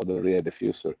out of the rear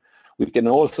diffuser. We can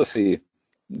also see,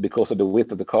 because of the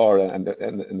width of the car and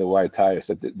the wide tires,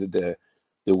 that the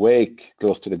wake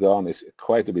close to the ground is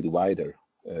quite a bit wider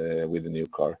with the new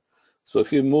car. So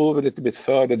if you move a little bit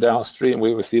further downstream,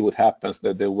 we will see what happens,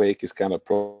 that the wake is kind of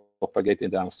propagating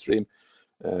downstream.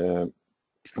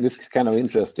 This is kind of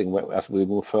interesting. As we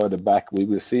move further back, we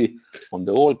will see on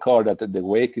the old car that the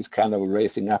wake is kind of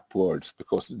raising upwards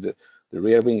because the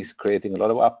rear wing is creating a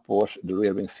lot of upwash, the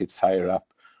rear wing sits higher up.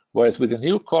 Whereas with the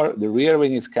new car, the rear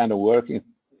wing is kind of working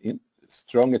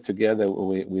stronger together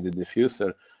with the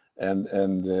diffuser. And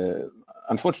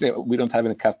unfortunately, we don't have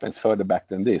any cut planes further back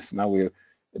than this. Now we're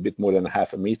a bit more than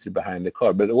half a meter behind the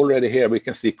car. But already here we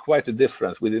can see quite a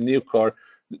difference. With the new car,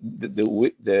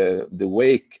 the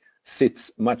wake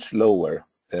sits much lower.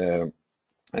 And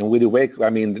with the wake, I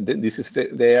mean, this is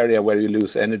the area where you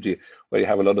lose energy, where you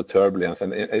have a lot of turbulence.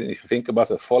 And if you think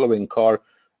about a following car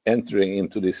entering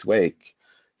into this wake,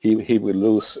 he will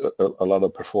lose a lot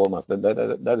of performance.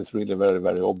 That is really very,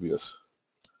 very obvious.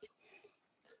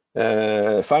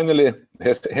 Finally,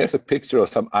 here's a picture of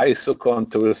some ISO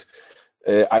contours.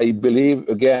 I believe,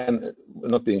 again,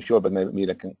 not being sure, but maybe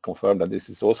I can confirm that this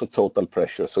is also total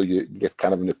pressure, so you get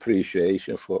kind of an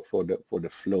appreciation for the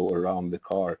flow around the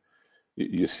car.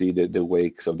 You see the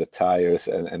wakes of the tires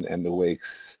and the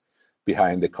wakes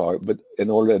behind the car,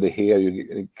 and already here you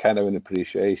get kind of an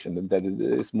appreciation that it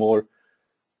is more,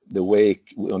 the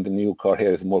wake on the new car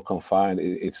here is more confined,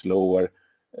 it's lower,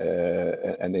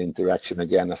 and the interaction,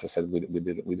 again, as I said,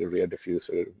 with the rear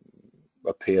diffuser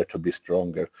appear to be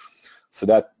stronger. So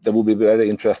that will be very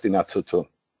interesting now to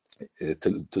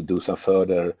do some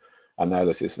further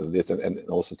analysis of this, and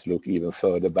also to look even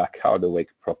further back how the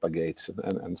wake propagates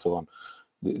and so on.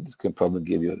 This can probably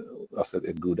give us a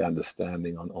good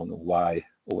understanding on why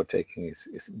overtaking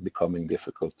is becoming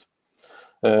difficult.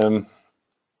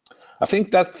 I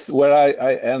think that's where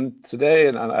I end today,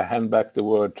 and I hand back the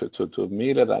word to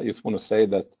Milad. I just want to say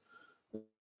that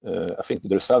I think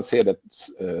the results here that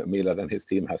Milad and his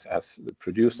team has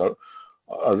produced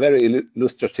are very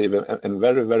illustrative and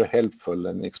very, very helpful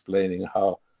in explaining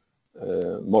how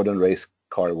modern race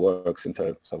car works in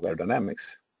terms of aerodynamics.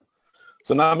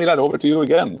 So now, Milad, over to you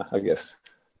again, I guess.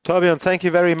 Torbjörn, thank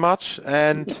you very much.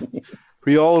 And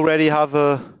we already have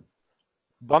a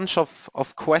bunch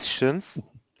of questions,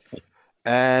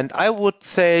 and I would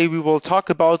say we will talk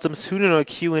about them soon in our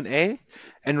Q&A.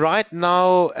 And right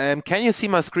now, can you see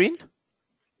my screen?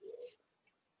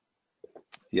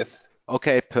 Yes.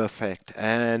 Okay, perfect.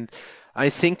 And I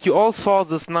think you all saw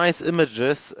these nice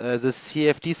images, the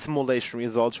CFD simulation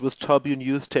results, which Torbjörn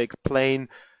used to explain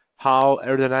how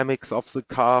aerodynamics of the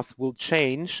cars will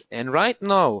change. And right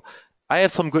now, I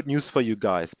have some good news for you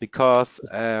guys, because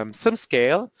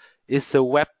SimScale is a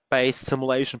web-based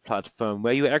simulation platform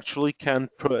where you actually can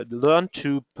learn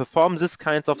to perform this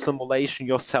kinds of simulation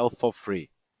yourself for free.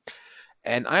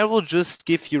 And I will just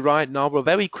give you right now a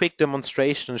very quick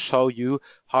demonstration and show you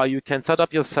how you can set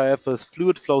up yourself a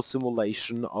fluid flow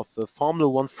simulation of the Formula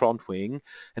One front wing.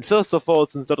 And first of all,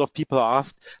 since a lot of people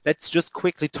asked, let's just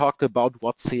quickly talk about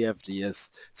what CFD is.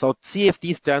 So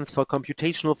CFD stands for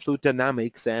Computational Fluid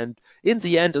Dynamics, and in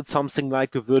the end it's something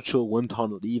like a virtual wind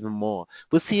tunnel, even more.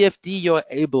 With CFD you're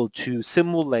able to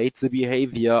simulate the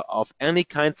behavior of any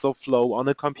kinds of flow on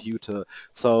a computer.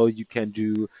 So you can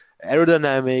do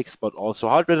aerodynamics, but also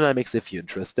hydrodynamics if you're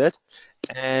interested.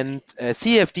 And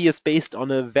CFD is based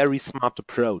on a very smart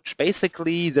approach.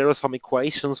 Basically, there are some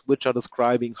equations which are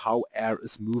describing how air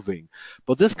is moving.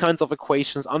 But these kinds of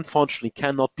equations, unfortunately,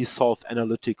 cannot be solved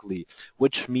analytically,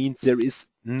 which means there is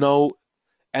no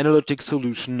analytic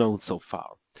solution known so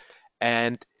far.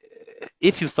 And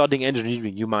if you're studying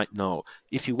engineering, you might know,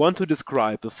 if you want to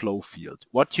describe a flow field,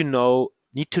 what you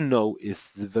need to know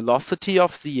is the velocity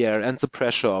of the air and the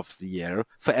pressure of the air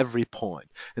for every point.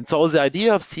 And so the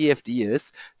idea of CFD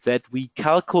is that we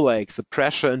calculate the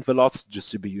pressure and velocity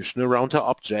distribution around an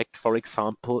object, for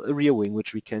example, a rear wing,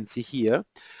 which we can see here,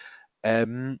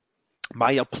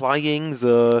 by applying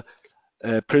the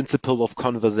principle of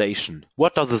conservation.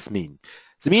 What does this mean?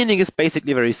 The meaning is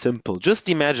basically very simple. Just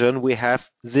imagine we have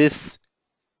this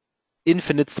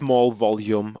infinite small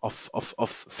volume of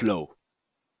flow.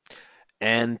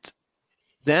 And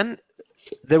then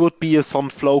there would be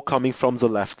some flow coming from the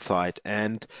left side.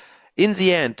 And in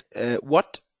the end,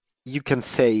 what you can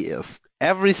say is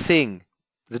everything,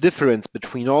 the difference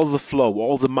between all the flow,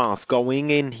 all the mass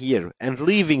going in here and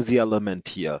leaving the element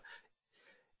here,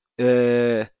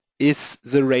 is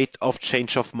the rate of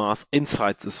change of mass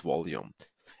inside this volume.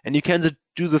 And you can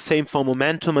do the same for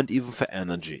momentum and even for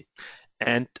energy.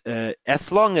 And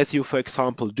as long as you, for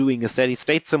example, doing a steady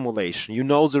state simulation, you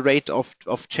know the rate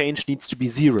of change needs to be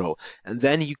 0. And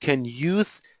then you can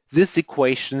use these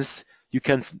equations, you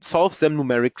can solve them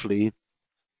numerically,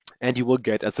 and you will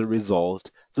get as a result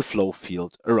the flow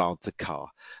field around the car.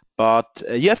 But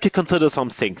you have to consider some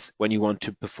things when you want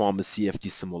to perform a CFD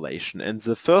simulation. And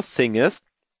the first thing is,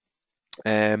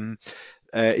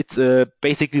 it's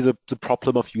basically the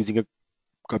problem of using a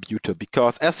computer,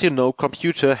 because as you know,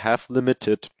 computers have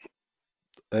limited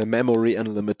memory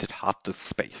and limited hard disk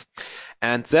space,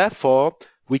 and therefore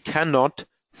we cannot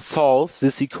solve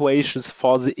these equations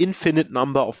for the infinite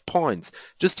number of points.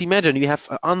 Just imagine you have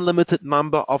an unlimited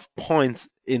number of points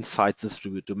inside this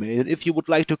fluid domain, and if you would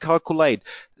like to calculate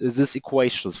these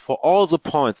equations for all the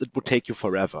points, it would take you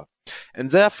forever. And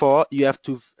therefore you have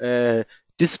to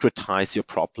discretize your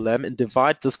problem and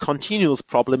divide this continuous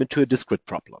problem into a discrete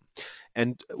problem.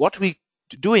 And what we're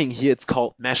doing here, it's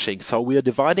called meshing. So we are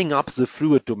dividing up the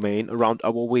fluid domain around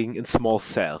our wing in small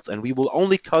cells, and we will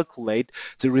only calculate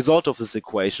the result of this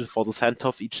equation for the center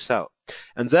of each cell.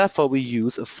 And therefore we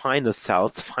use a finer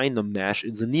cells, finer mesh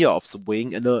in the near of the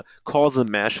wing and a coarser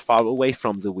mesh far away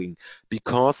from the wing,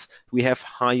 because we have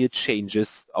higher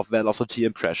changes of velocity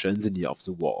and pressure in the near of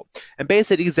the wall. And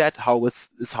basically that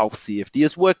is how CFD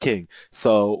is working.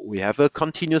 So we have a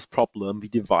continuous problem, we're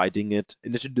dividing it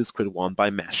into a discrete one by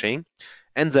meshing,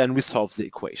 and then we solve the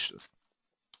equations.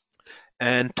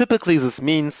 And typically this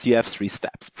means you have 3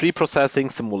 steps: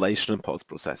 pre-processing, simulation, and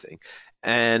post-processing.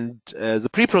 And the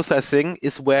pre-processing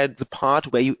is where the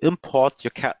part where you import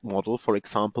your CAD model, for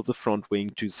example, the front wing,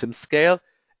 to SimScale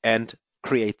and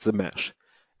create the mesh.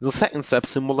 The second step,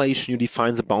 simulation, you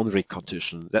define the boundary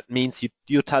condition. That means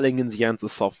you're telling in the end the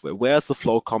software, where is the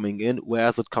flow coming in, where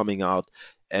is it coming out,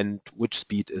 and which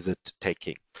speed is it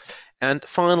taking. And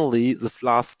finally, the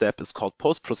last step is called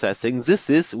post-processing. This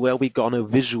is where we're going to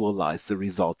visualize the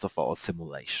results of our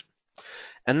simulation.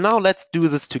 And now let's do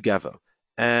this together.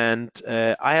 And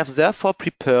I have therefore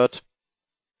prepared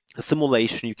a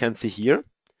simulation you can see here.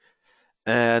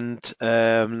 And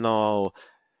now,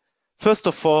 first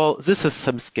of all, this is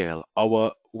SimScale,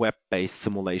 our web-based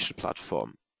simulation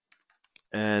platform.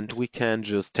 And we can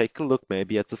just take a look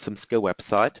maybe at the SimScale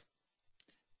website.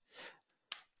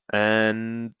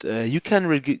 And you can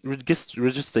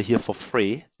register here for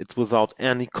free. It's without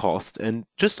any cost. And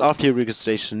just after your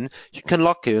registration, you can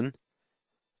log in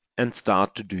and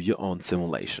start to do your own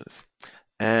simulations.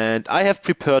 And I have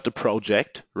prepared a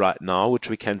project right now, which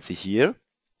we can see here.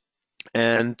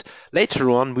 And later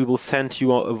on, we will send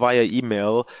you via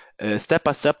email a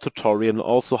step-by-step tutorial and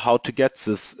also how to get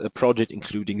this project,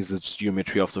 including the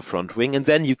geometry of the front wing. And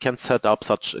then you can set up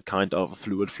such a kind of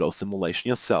fluid flow simulation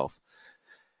yourself.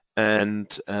 And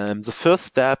the first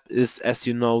step is, as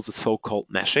you know, the so-called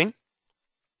meshing.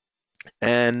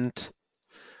 And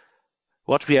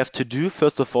what we have to do,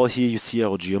 first of all, here you see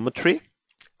our geometry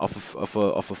of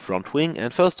a front wing.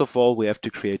 And first of all, we have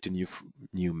to create a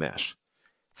new mesh.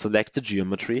 Select the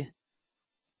geometry.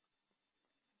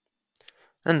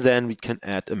 And then we can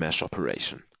add a mesh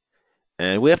operation.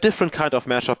 And we have different kind of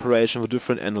mesh operation with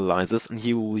different analyzers. And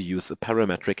here we will use a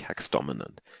parametric hex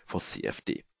dominant for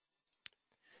CFD.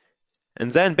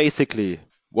 And then basically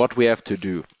what we have to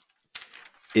do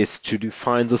is to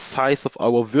define the size of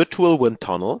our virtual wind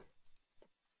tunnel.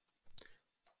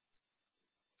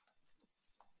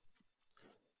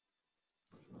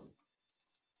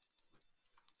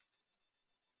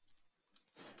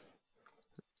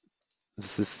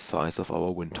 This is the size of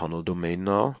our wind tunnel domain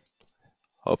now.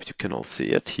 Hope you can all see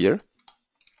it here.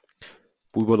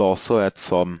 We will also add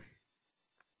some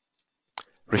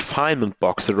refinement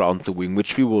box around the wing,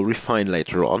 which we will refine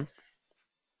later on.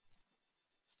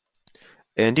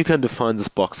 And you can define these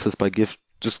boxes by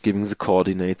just giving the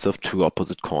coordinates of two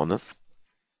opposite corners.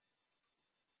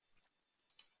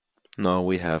 Now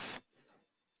we have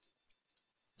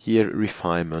here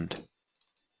refinement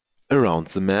around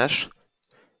the mesh.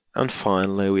 And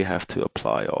finally we have to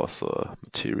apply also a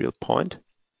material point.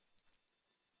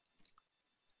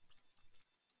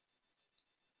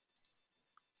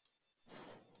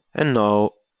 And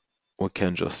now we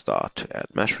can just start to add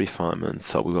mesh refinement.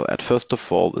 So we will add first of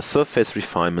all the surface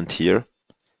refinement here,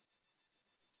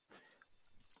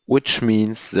 which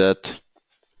means that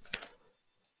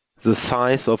the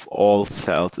size of all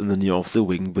cells in the near of the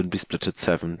wing will be splitted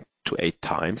 7 to 8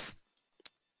 times.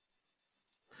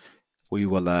 We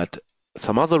will add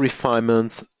some other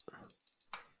refinements,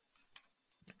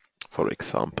 for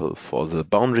example, for the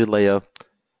boundary layer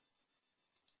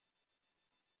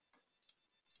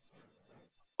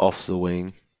of the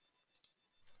wing.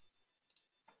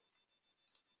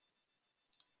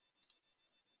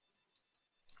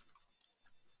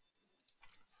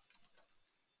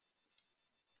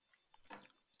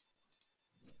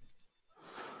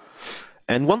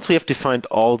 And once we have defined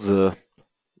all the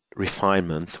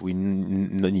refinements we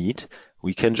need,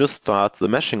 we can just start the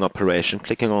meshing operation,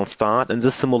 clicking on Start, and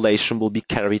this simulation will be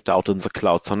carried out in the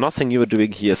cloud. So nothing you are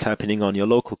doing here is happening on your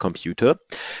local computer.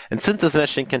 And since this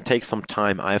meshing can take some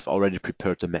time, I have already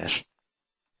prepared the mesh.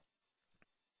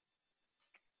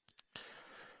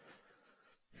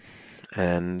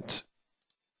 And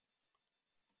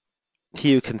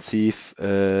here you can see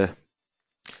the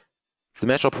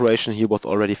mesh operation here was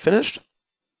already finished.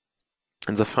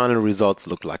 And the final results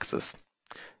look like this.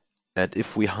 And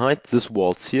if we hide these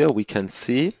walls here, we can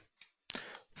see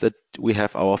that we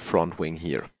have our front wing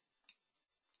here.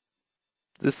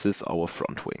 This is our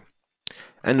front wing.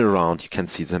 And around you can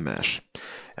see the mesh.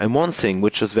 And one thing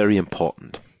which is very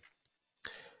important,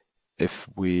 if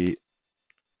we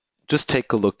just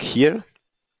take a look here,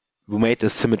 we made a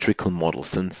symmetrical model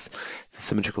since the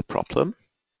symmetrical problem.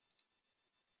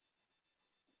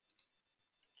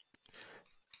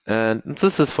 And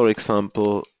this is, for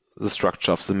example, the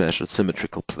structure of the mesh, a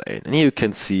symmetrical plane. And here you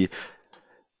can see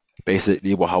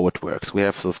basically how it works. We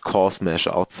have this coarse mesh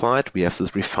outside, we have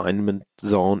this refinement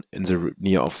zone in the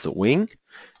near of the wing,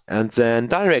 and then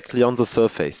directly on the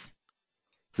surface,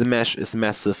 the mesh is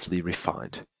massively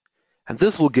refined. And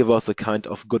this will give us a kind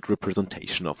of good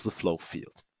representation of the flow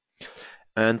field.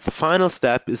 And the final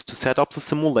step is to set up the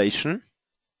simulation.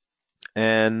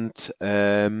 And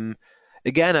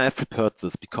again, I have prepared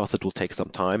this because it will take some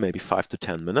time, maybe 5 to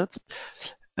 10 minutes.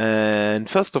 And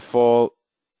first of all,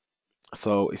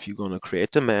 so if you're going to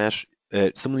create a mesh,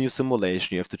 new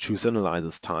simulation, you have to choose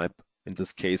analysis type. In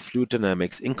this case, fluid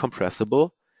dynamics,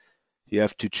 incompressible. You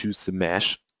have to choose the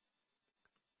mesh.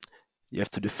 You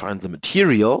have to define the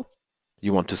material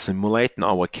you want to simulate. In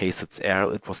our case, it's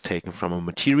air. It was taken from a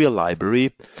material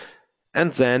library.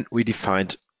 And then we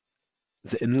defined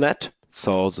the inlet.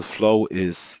 So the flow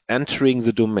is entering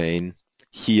the domain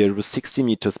here with 60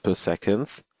 meters per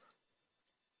second,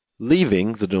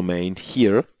 leaving the domain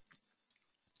here.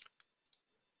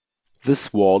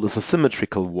 This wall is a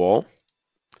symmetrical wall,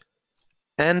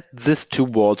 and these two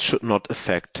walls should not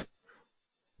affect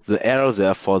The arrows,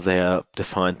 therefore, they are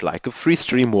defined like a free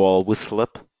stream wall with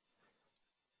slip.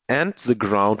 And the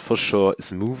ground for sure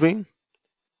is moving.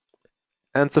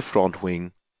 And the front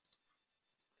wing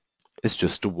is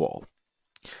just a wall.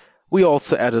 We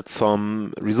also added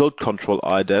some result control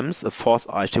items, a force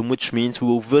item, which means we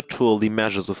will virtually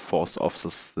measure the force of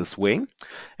this wing.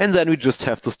 And then we just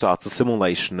have to start the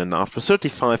simulation. And after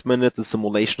 35 minutes, the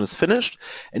simulation is finished.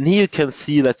 And here you can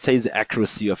see, let's say, the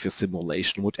accuracy of your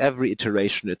simulation. With every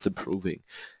iteration, it's improving.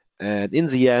 And in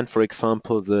the end, for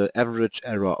example, the average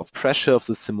error of pressure of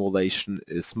the simulation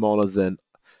is smaller than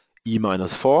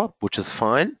E-4, which is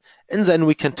fine. And then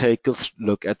we can take a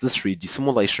look at the 3D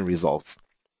simulation results.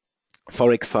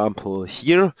 For example,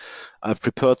 here I've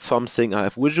prepared something. I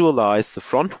have visualized the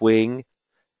front wing,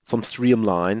 some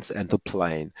streamlines, and the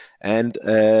plane. And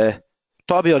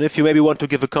Torbjörn, if you maybe want to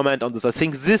give a comment on this, I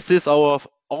think this is our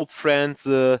old friend,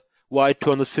 the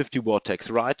Y250 vortex,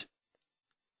 right?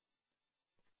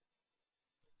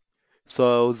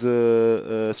 So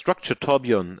the structure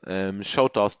Torbjörn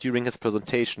showed us during his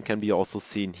presentation can be also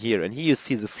seen here. And here you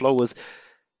see the flow is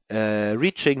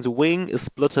reaching the wing, is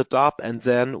splitted up, and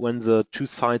then when the two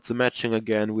sides are matching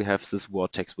again, we have this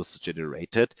vortex was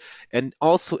generated. And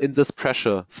also in this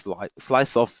pressure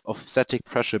slice of static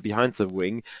pressure behind the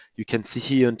wing, you can see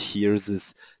here and here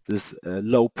this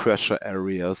low pressure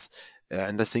areas.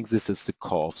 And I think this is the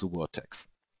core of the vortex.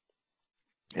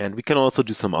 And we can also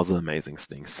do some other amazing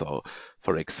things. So,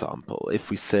 for example, if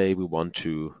we say we want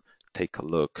to take a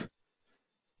look,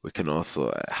 we can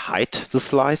also hide the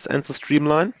slice and the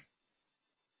streamline.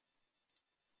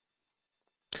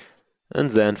 And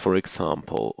then, for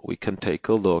example, we can take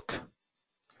a look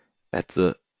at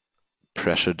the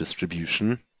pressure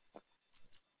distribution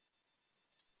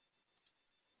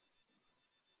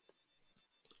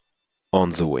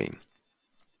on the wing.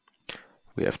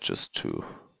 We have just to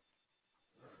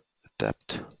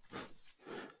adapt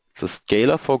the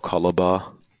scalar for color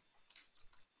bar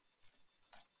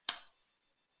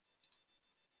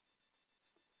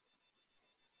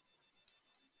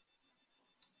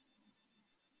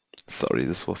Sorry,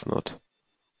 this was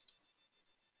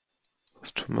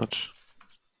too much.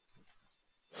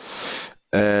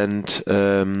 And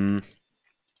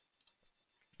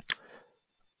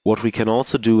what we can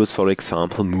also do is, for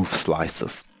example, move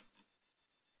slices.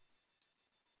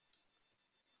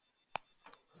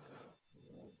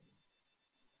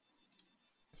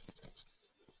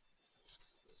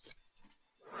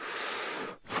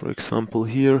 For example,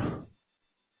 here.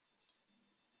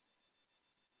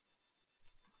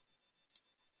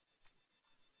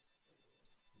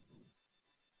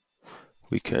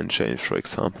 We can change, for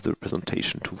example, the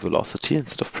representation to velocity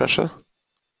instead of pressure.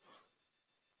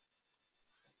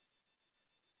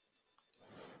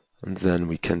 And then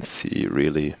we can see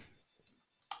really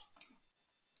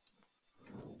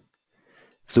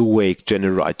the wake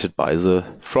generated by the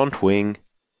front wing.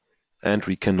 And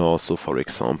we can also, for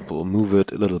example, move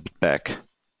it a little bit back.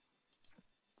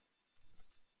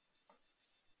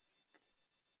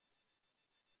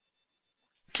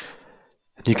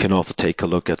 And you can also take a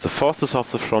look at the forces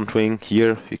of the front wing.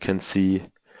 Here you can see,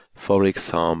 for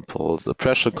example, the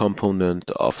pressure component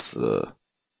of the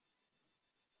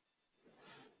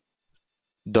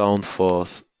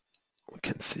downforce. We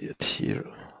can see it here.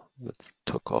 Let's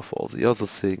take off all the other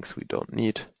things we don't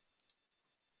need.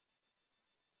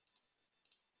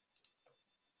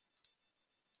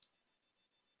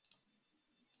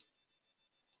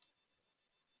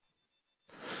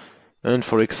 And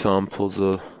for example,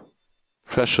 the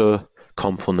pressure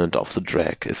component of the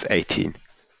drag is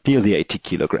nearly 80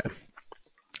 kilogram.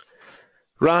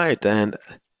 Right, and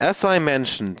as I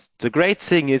mentioned, the great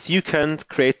thing is you can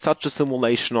create such a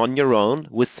simulation on your own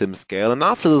with SimScale. And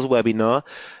after this webinar,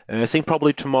 I think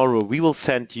probably tomorrow, we will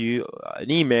send you an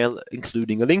email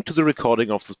including a link to the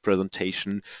recording of this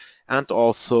presentation and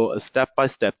also a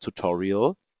step-by-step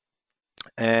tutorial.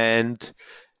 And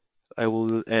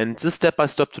this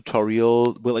step-by-step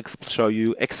tutorial will show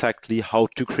you exactly how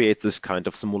to create this kind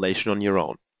of simulation on your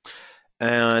own.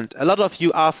 And a lot of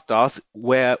you asked us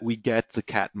where we get the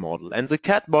CAD model. And the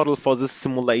CAD model for this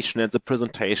simulation and the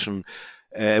presentation,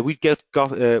 we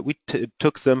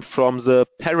took them from the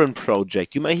Perrin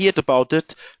project. You may hear about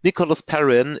it. Nicholas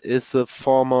Perrin is a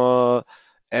former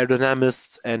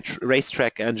aerodynamics and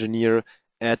racetrack engineer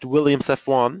at Williams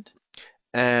F1.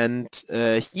 And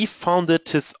he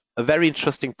founded a very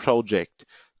interesting project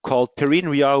called Perrin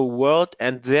Real World,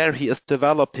 and there he is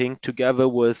developing, together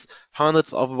with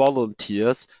hundreds of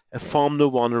volunteers, a Formula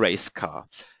 1 race car.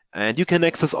 And you can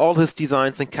access all his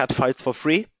designs and CAD files for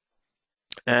free.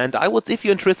 And if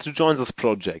you're interested to join this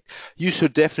project, you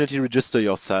should definitely register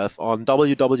yourself on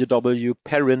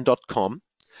www.perrin.com.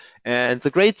 And the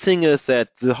great thing is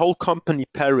that the whole company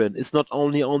Perrin is not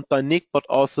only owned by Nick, but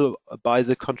also by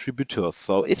the contributors.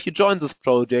 So if you join this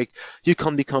project, you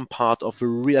can become part of a,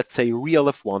 let's say, real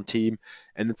F1 team,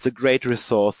 and it's a great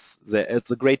resource there.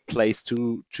 It's a great place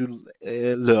to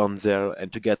learn there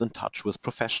and to get in touch with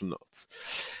professionals.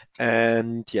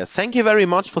 And yes, thank you very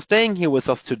much for staying here with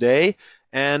us today.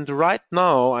 And right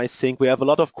now, I think we have a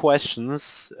lot of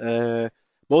questions.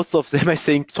 Most of them, I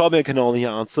think, Torbjörn can only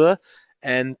answer.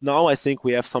 And now I think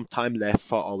we have some time left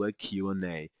for our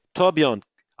Q&A. Torbjörn,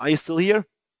 are you still here?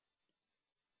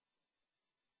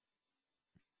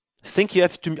 I think you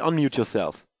have to unmute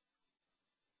yourself.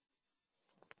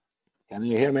 Can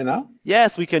you hear me now?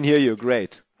 Yes, we can hear you.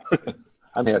 Great.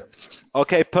 I'm here.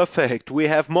 Okay, perfect. We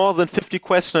have more than 50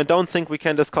 questions. I don't think we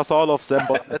can discuss all of them,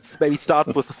 but let's maybe start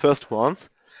with the first ones.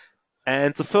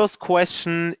 And the first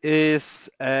question is,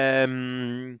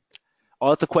 the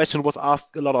question was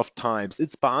asked a lot of times.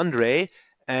 It's by Andre,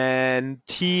 and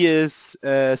he is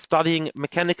studying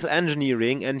mechanical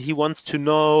engineering, and he wants to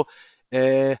know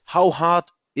how hard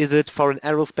is it for an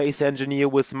aerospace engineer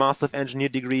with massive engineer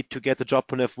degree to get a job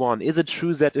on F1? Is it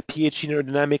true that a PhD in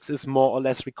aerodynamics is more or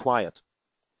less required?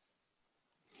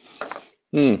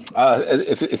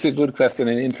 It's a good question,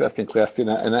 an interesting question,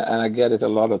 and I get it a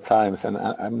lot of times, and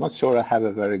I'm not sure I have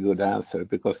a very good answer,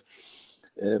 because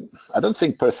I don't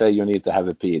think per se you need to have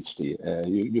a PhD.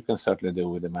 You can certainly do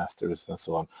with a master's and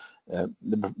so on.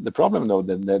 The problem, though,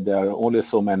 that there are only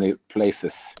so many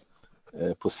places,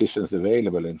 positions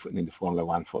available in the Formula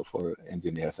One for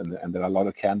engineers, and there are a lot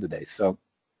of candidates. So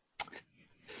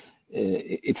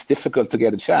it's difficult to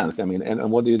get a chance. I mean, and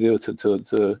what do you do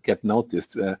to get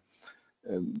noticed?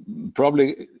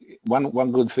 Probably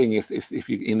one good thing is if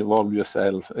you involve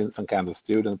yourself in some kind of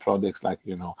student projects, like,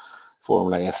 you know,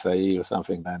 Formula SAE or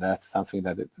something like that, something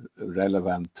that is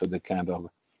relevant to the kind of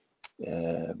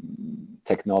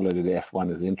technology the F1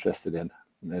 is interested in.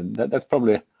 And that's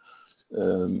probably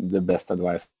the best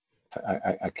advice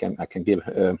I can give.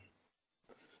 It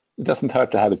doesn't hurt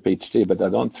to have a PhD, but I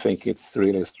don't think it's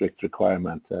really a strict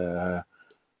requirement. End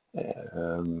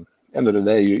of the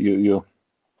day,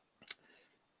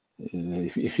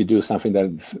 if you do something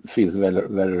that feels very,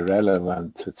 very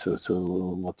relevant to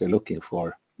what they're looking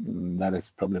for, that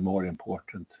is probably more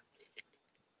important.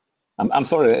 I'm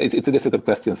sorry, it's a difficult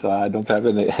question, so I don't have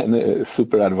any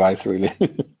super advice, really.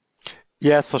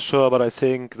 Yes, for sure, but I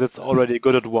think that's already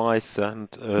good advice, and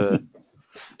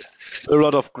a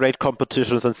lot of great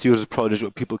competitions and serious projects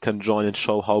where people can join and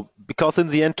show how, because in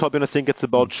the end, Torbjörn, I think it's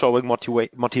about showing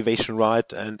motivation,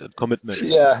 right, and commitment.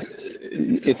 Yeah,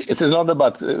 it's a lot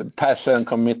about passion,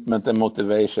 commitment, and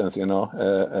motivations, you know,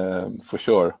 for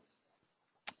sure.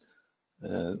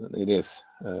 It is,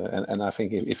 and I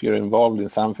think if you're involved in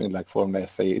something like Formula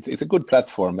SAE, it's a good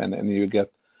platform, and you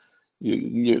get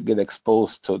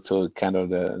exposed to kind of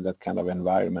that kind of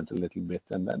environment a little bit,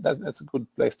 and that's a good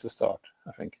place to start,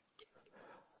 I think.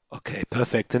 Okay,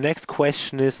 perfect. The next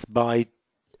question is by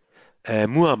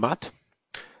Muhammad.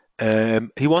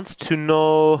 He wants to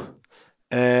know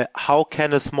how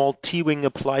can a small T-wing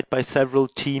applied by several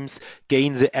teams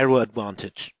gain the aero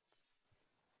advantage?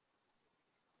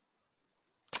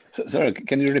 So, sorry,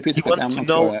 can you repeat? He wants to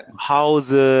know how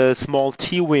the small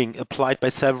T-wing applied by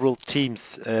several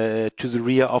teams to the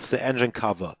rear of the engine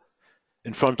cover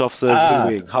in front of the rear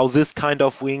wing, how this kind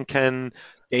of wing can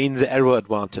gain the aero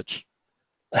advantage.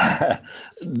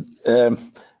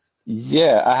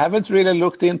 Yeah, I haven't really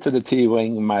looked into the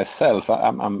T-wing myself.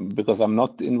 Because I'm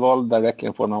not involved directly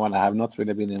in Formula One. I have not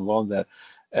really been involved there,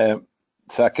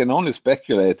 so I can only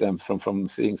speculate from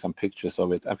seeing some pictures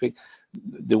of it. I think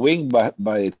the wing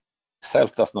by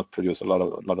itself does not produce a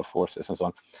lot of forces and so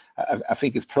on. I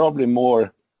think it's probably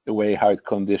more the way how it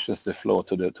conditions the flow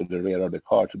to the rear of the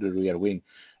car, to the rear wing,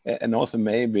 and also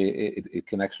maybe it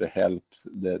can actually help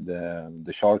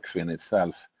the shark fin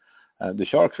itself. The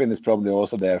shark fin is probably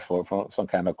also there for some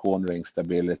kind of cornering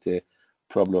stability,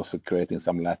 probably also creating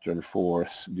some lateral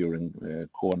force during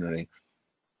cornering.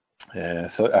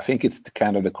 So I think it's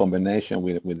kind of the combination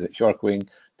with the shark wing,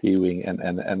 T-wing,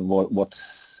 and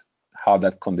how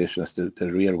that conditions the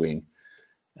rear wing.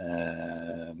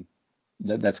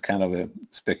 That's kind of a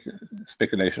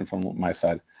speculation from my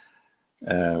side.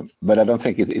 But I don't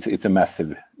think it's a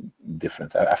massive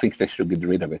difference. I think they should get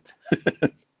rid of it.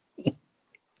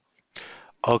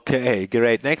 Okay,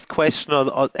 great. Next question,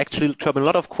 actually, a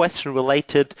lot of questions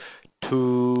related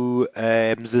to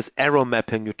this aero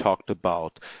mapping you talked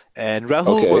about. And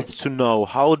Rahul wants to know,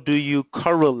 how do you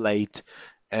correlate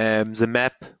the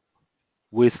map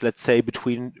with, let's say,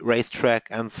 between racetrack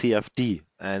and CFD,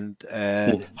 and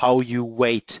how you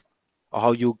weight or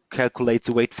how you calculate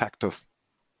the weight factors.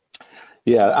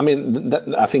 Yeah, I mean,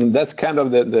 I think that's kind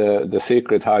of the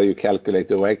secret, how you calculate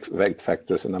the weight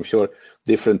factors, and I'm sure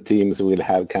different teams will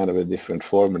have kind of a different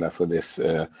formula for this.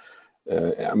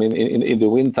 I mean, in the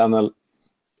wind tunnel,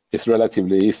 it's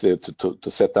relatively easy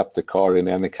to set up the car in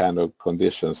any kind of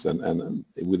conditions, and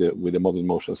with a model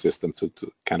motion system to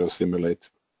kind of simulate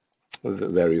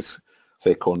various,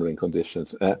 say, cornering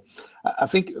conditions. I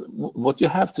think what you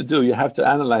have to do, you have to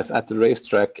analyze at the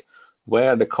racetrack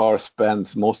where the car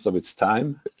spends most of its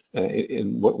time,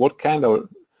 in what kind of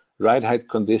ride height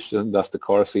condition does the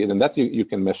car see, and that you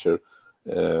can measure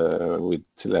with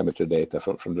telemetry data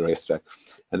from the racetrack.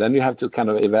 And then you have to kind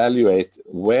of evaluate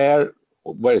where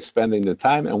it's spending the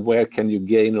time and where can you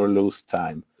gain or lose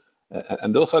time.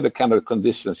 And those are the kind of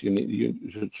conditions you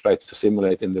should try to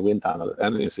simulate in the wind tunnel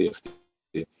and in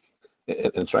CFD,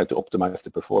 and try to optimize the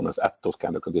performance at those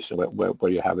kind of conditions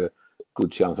where you have a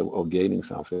good chance of gaining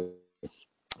something.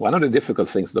 One of the difficult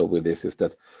things, though, with this is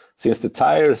that since the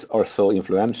tires are so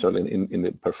influential in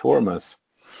the performance,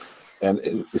 and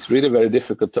it's really very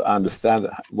difficult to understand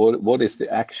what is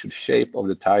the actual shape of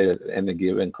the tire in any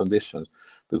given condition.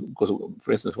 Because,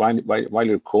 for instance, while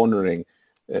you're cornering,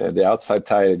 the outside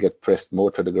tire gets pressed more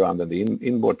to the ground than the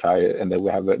inboard tire, and then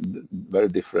we have a very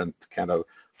different kind of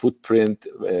footprint,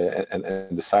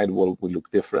 and the sidewall will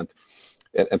look different.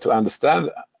 And to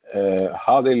understand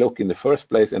how they look in the first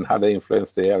place and how they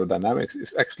influence the aerodynamics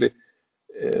is actually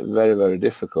very, very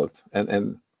difficult.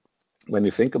 And when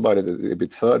you think about it a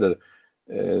bit further,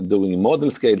 doing model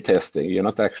scale testing, you're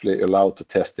not actually allowed to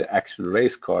test the actual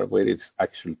race car with its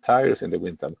actual tires in the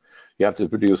wind tunnel. You have to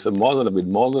produce a model with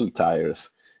model tires.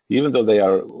 Even though they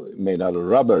are made out of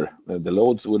rubber, the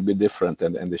loads will be different,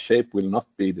 and the shape will not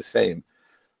be the same.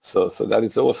 So that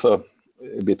is also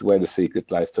a bit where the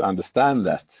secret lies, to understand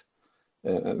that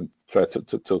and try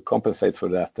to compensate for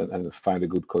that and find a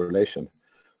good correlation.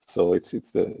 So it's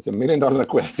a $1,000,000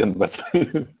 question, but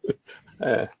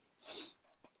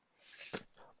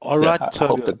all right, I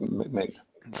hope it makes.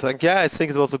 Yeah, I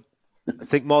think it was I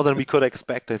think more than we could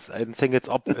expect. I think it's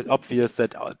obvious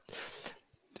that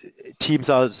teams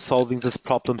are solving these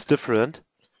problems different.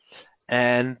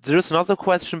 And there's another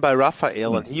question by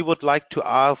Raphael, and he would like to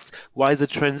ask why the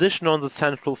transition on the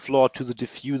central floor to the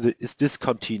diffuser is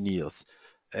discontinuous.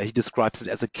 He describes it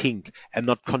as a kink and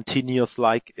not continuous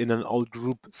like in an old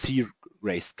Group C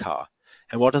race car.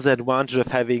 And what is the advantage of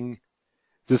having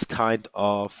this kind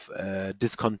of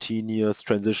discontinuous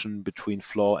transition between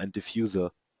floor and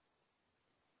diffuser?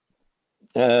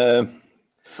 Not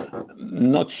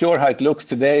sure how it looks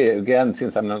today, again,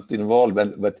 since I'm not involved,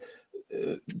 but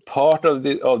part of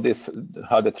this,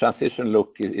 how the transition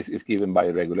look is given by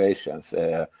regulations.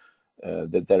 That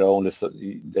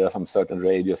there are some certain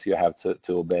radius you have to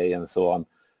obey and so on.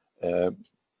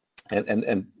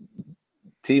 And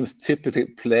teams typically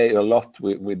play a lot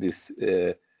with this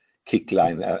kick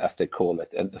line, as they call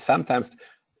it. And sometimes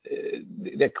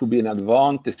there could be an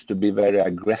advantage to be very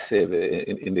aggressive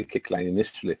in the kick line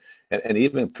initially, and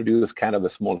even produce kind of a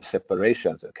small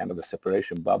separation, kind of a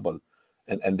separation bubble,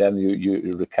 and then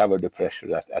you recover the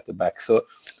pressure at the back. So,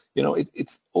 you know,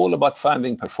 it's all about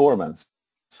finding performance,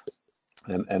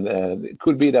 and it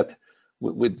could be that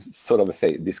with sort of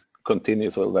this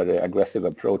continuous or very aggressive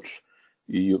approach,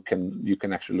 you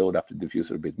can actually load up the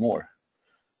diffuser a bit more.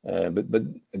 But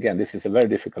again, this is a very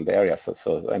difficult area. So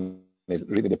it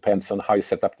really depends on how you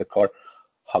set up the car,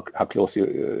 how close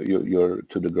you're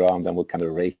to the ground, and what kind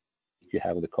of rake you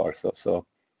have with the car. So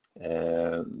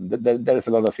there is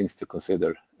a lot of things to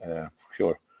consider, for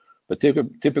sure. But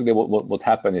typically what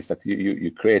happens is that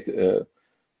you create a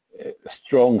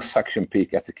strong suction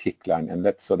peak at the kick line, and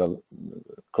that sort of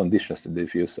conditions the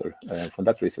diffuser. For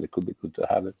that reason, it could be good to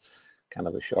have a kind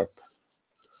of a sharp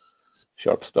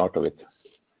start of it.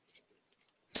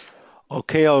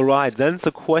 Okay, all right. Then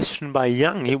the question by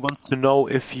Young. He wants to know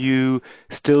if you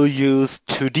still use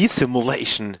 2D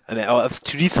simulation, or if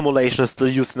 2D simulation is still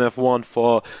used in F1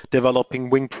 for developing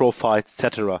wing profiles,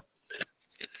 etc.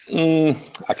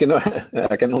 I can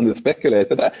only speculate,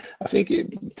 but I think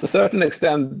to a certain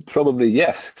extent, probably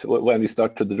yes. When you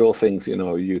start to draw things, you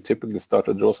know, you typically start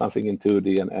to draw something in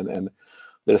 2D, and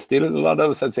there's still a lot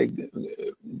of, I'd say,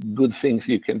 good things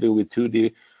you can do with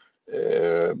 2D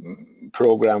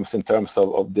programs in terms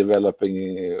of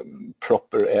developing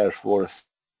proper air force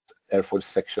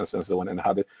sections and so on, and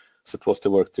how they're supposed to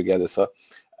work together. So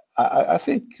I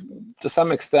think to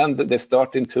some extent that they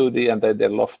start in 2D and they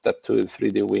loft that to a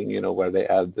 3D wing, you know, where they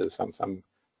add some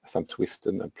twist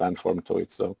and a planform to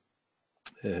it. So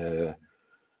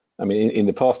I mean, in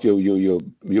the past, you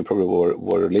probably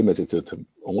were limited to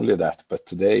only that, but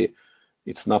today,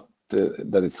 it's not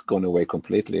that it's gone away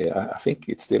completely. I think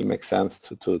it still makes sense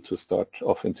to start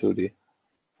off in 2D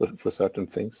for certain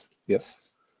things. Yes.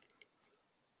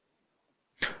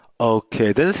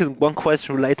 Okay, then this is one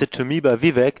question related to me by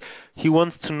Vivek. He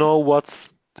wants to know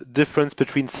what's the difference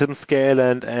between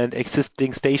SimScale and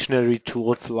existing stationary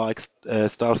tools like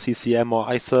Star CCM or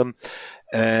ISIM.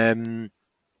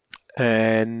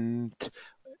 And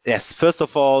yes, first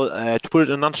of all, to put it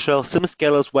in a nutshell,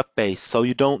 SimScale is web-based, so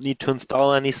you don't need to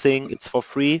install anything. It's for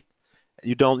free.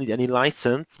 You don't need any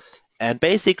license. And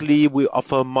basically, we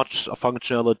offer much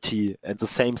functionality and the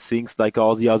same things like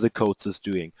all the other codes is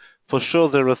doing. For sure,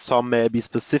 there are some maybe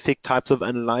specific types of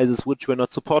analysis which we're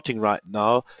not supporting right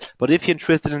now. But if you're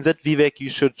interested in that, Vivek, you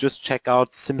should just check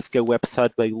out SimScale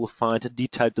website where you will find a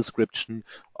detailed description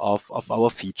of our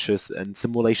features and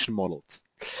simulation models.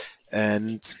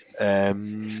 And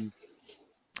then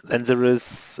there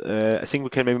is, I think we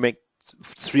can maybe make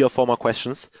 3 or 4 more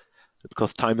questions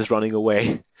because time is running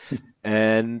away.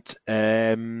 And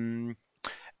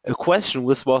a question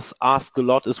which was asked a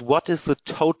lot is, what is the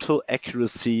total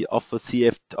accuracy of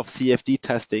CFD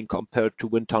testing compared to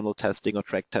wind tunnel testing or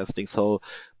track testing? So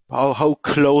how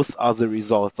close are the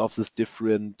results of these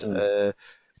different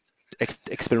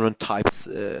experiment types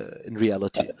in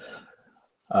reality?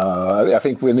 I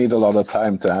think we need a lot of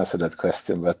time to answer that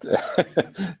question, but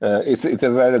it's a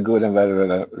very good and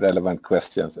very relevant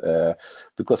question,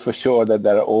 because for sure that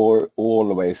there are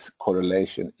always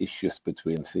correlation issues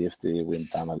between CFD,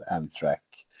 wind tunnel, and track.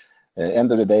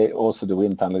 End of the day, also the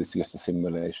wind tunnel is just a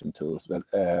simulation tools. But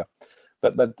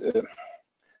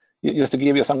just to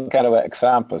give you some kind of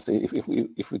examples,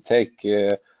 if we take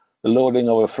the loading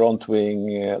of a front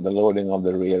wing, the loading of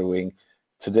the rear wing.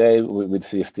 Today, with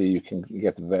CFD, you can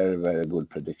get very, very good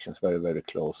predictions, very, very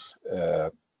close.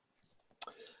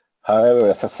 However,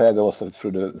 as I said also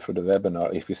through the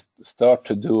webinar, if we start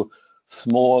to do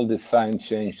small design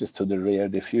changes to the rear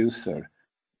diffuser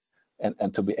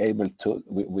and to be able to,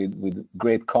 with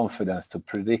great confidence, to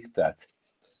predict that,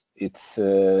 it's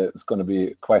going to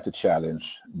be quite a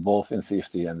challenge, both in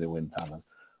CFD and the wind tunnel.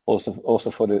 Also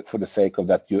for the sake of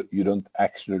that, you don't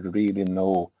actually really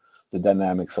know the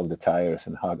dynamics of the tires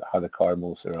and how the car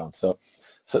moves around. So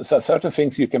certain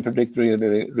things you can predict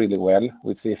really, really well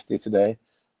with CFD today.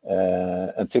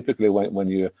 And typically when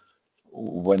you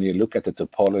look at the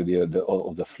topology of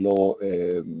the flow,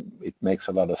 it makes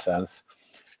a lot of sense.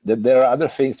 There are other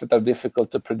things that are difficult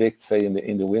to predict. Say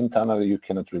in the wind tunnel, you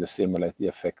cannot really simulate the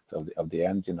effect of the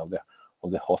engine, of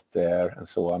the hot air and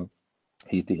so on,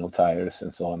 heating of tires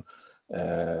and so on,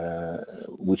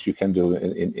 which you can do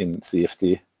in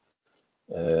CFD.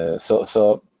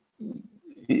 So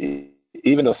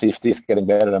even though CFD is getting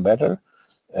better and better,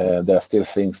 there are still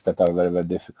things that are very, very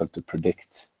difficult to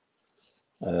predict.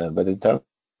 But in terms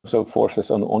of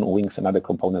forces on wings and other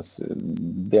components,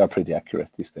 they are pretty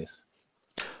accurate these days.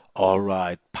 All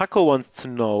right. Paco wants to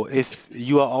know if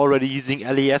you are already using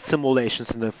LES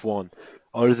simulations in F1,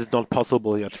 or is it not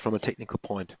possible yet from a technical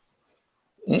point?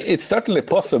 It's certainly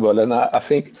possible, and I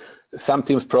think some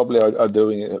teams probably are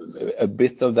doing a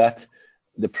bit of that.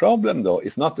 The problem, though,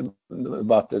 is not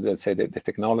about, let's say, the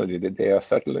technology. That they are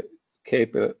certainly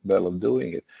capable of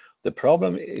doing it. The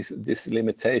problem is these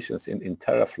limitations in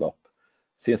teraflop,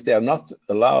 since they are not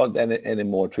allowed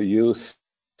anymore to use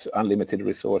unlimited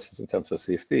resources in terms of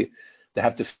CFD. They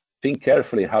have to think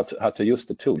carefully how to use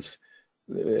the tools,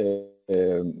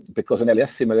 because an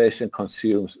LES simulation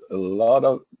consumes a lot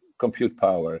of compute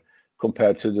power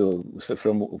compared to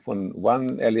from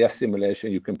one LES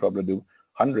simulation you can probably do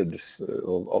hundreds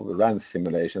of run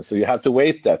simulations. So you have to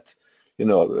wait that,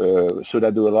 should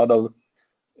I do a lot of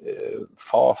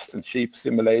fast and cheap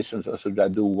simulations, or should I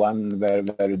do one very,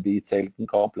 very detailed and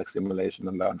complex simulation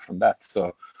and learn from that?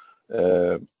 So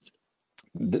to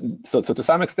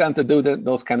some extent they do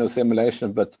those kind of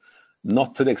simulations, but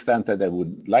not to the extent that they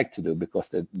would like to do, because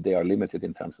they are limited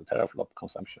in terms of teraflop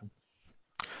consumption.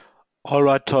 All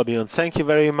right, Torbjörn, thank you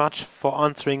very much for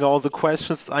answering all the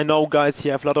questions. I know, guys,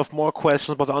 you have a lot of more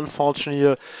questions, but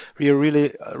unfortunately, we are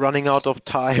really running out of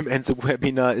time, and the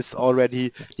webinar is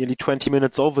already nearly 20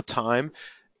 minutes over time.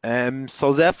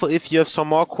 So therefore, if you have some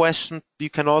more questions, you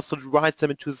can also write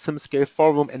them into the SimScale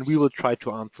forum, and we will try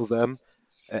to answer them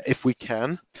if we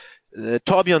can.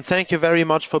 Torbjörn, thank you very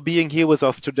much for being here with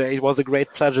us today. It was a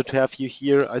great pleasure to have you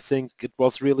here. I think it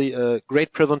was really a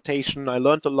great presentation. I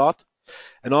learned a lot.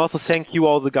 And also thank you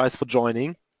all the guys for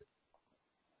joining.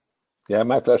 Yeah,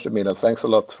 my pleasure, Milo. Thanks a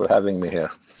lot for having me here.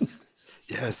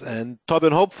 Yes, and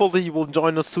Torbjörn, hopefully you will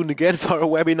join us soon again for a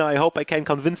webinar. I hope I can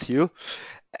convince you.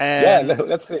 Yeah, And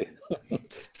let's see.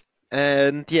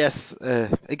 And yes,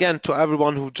 again, to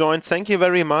everyone who joined, thank you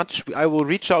very much. I will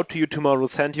reach out to you tomorrow,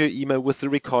 send you an email with the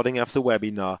recording of the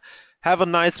webinar. Have a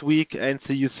nice week and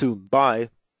see you soon. Bye.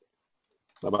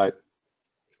 Bye-bye.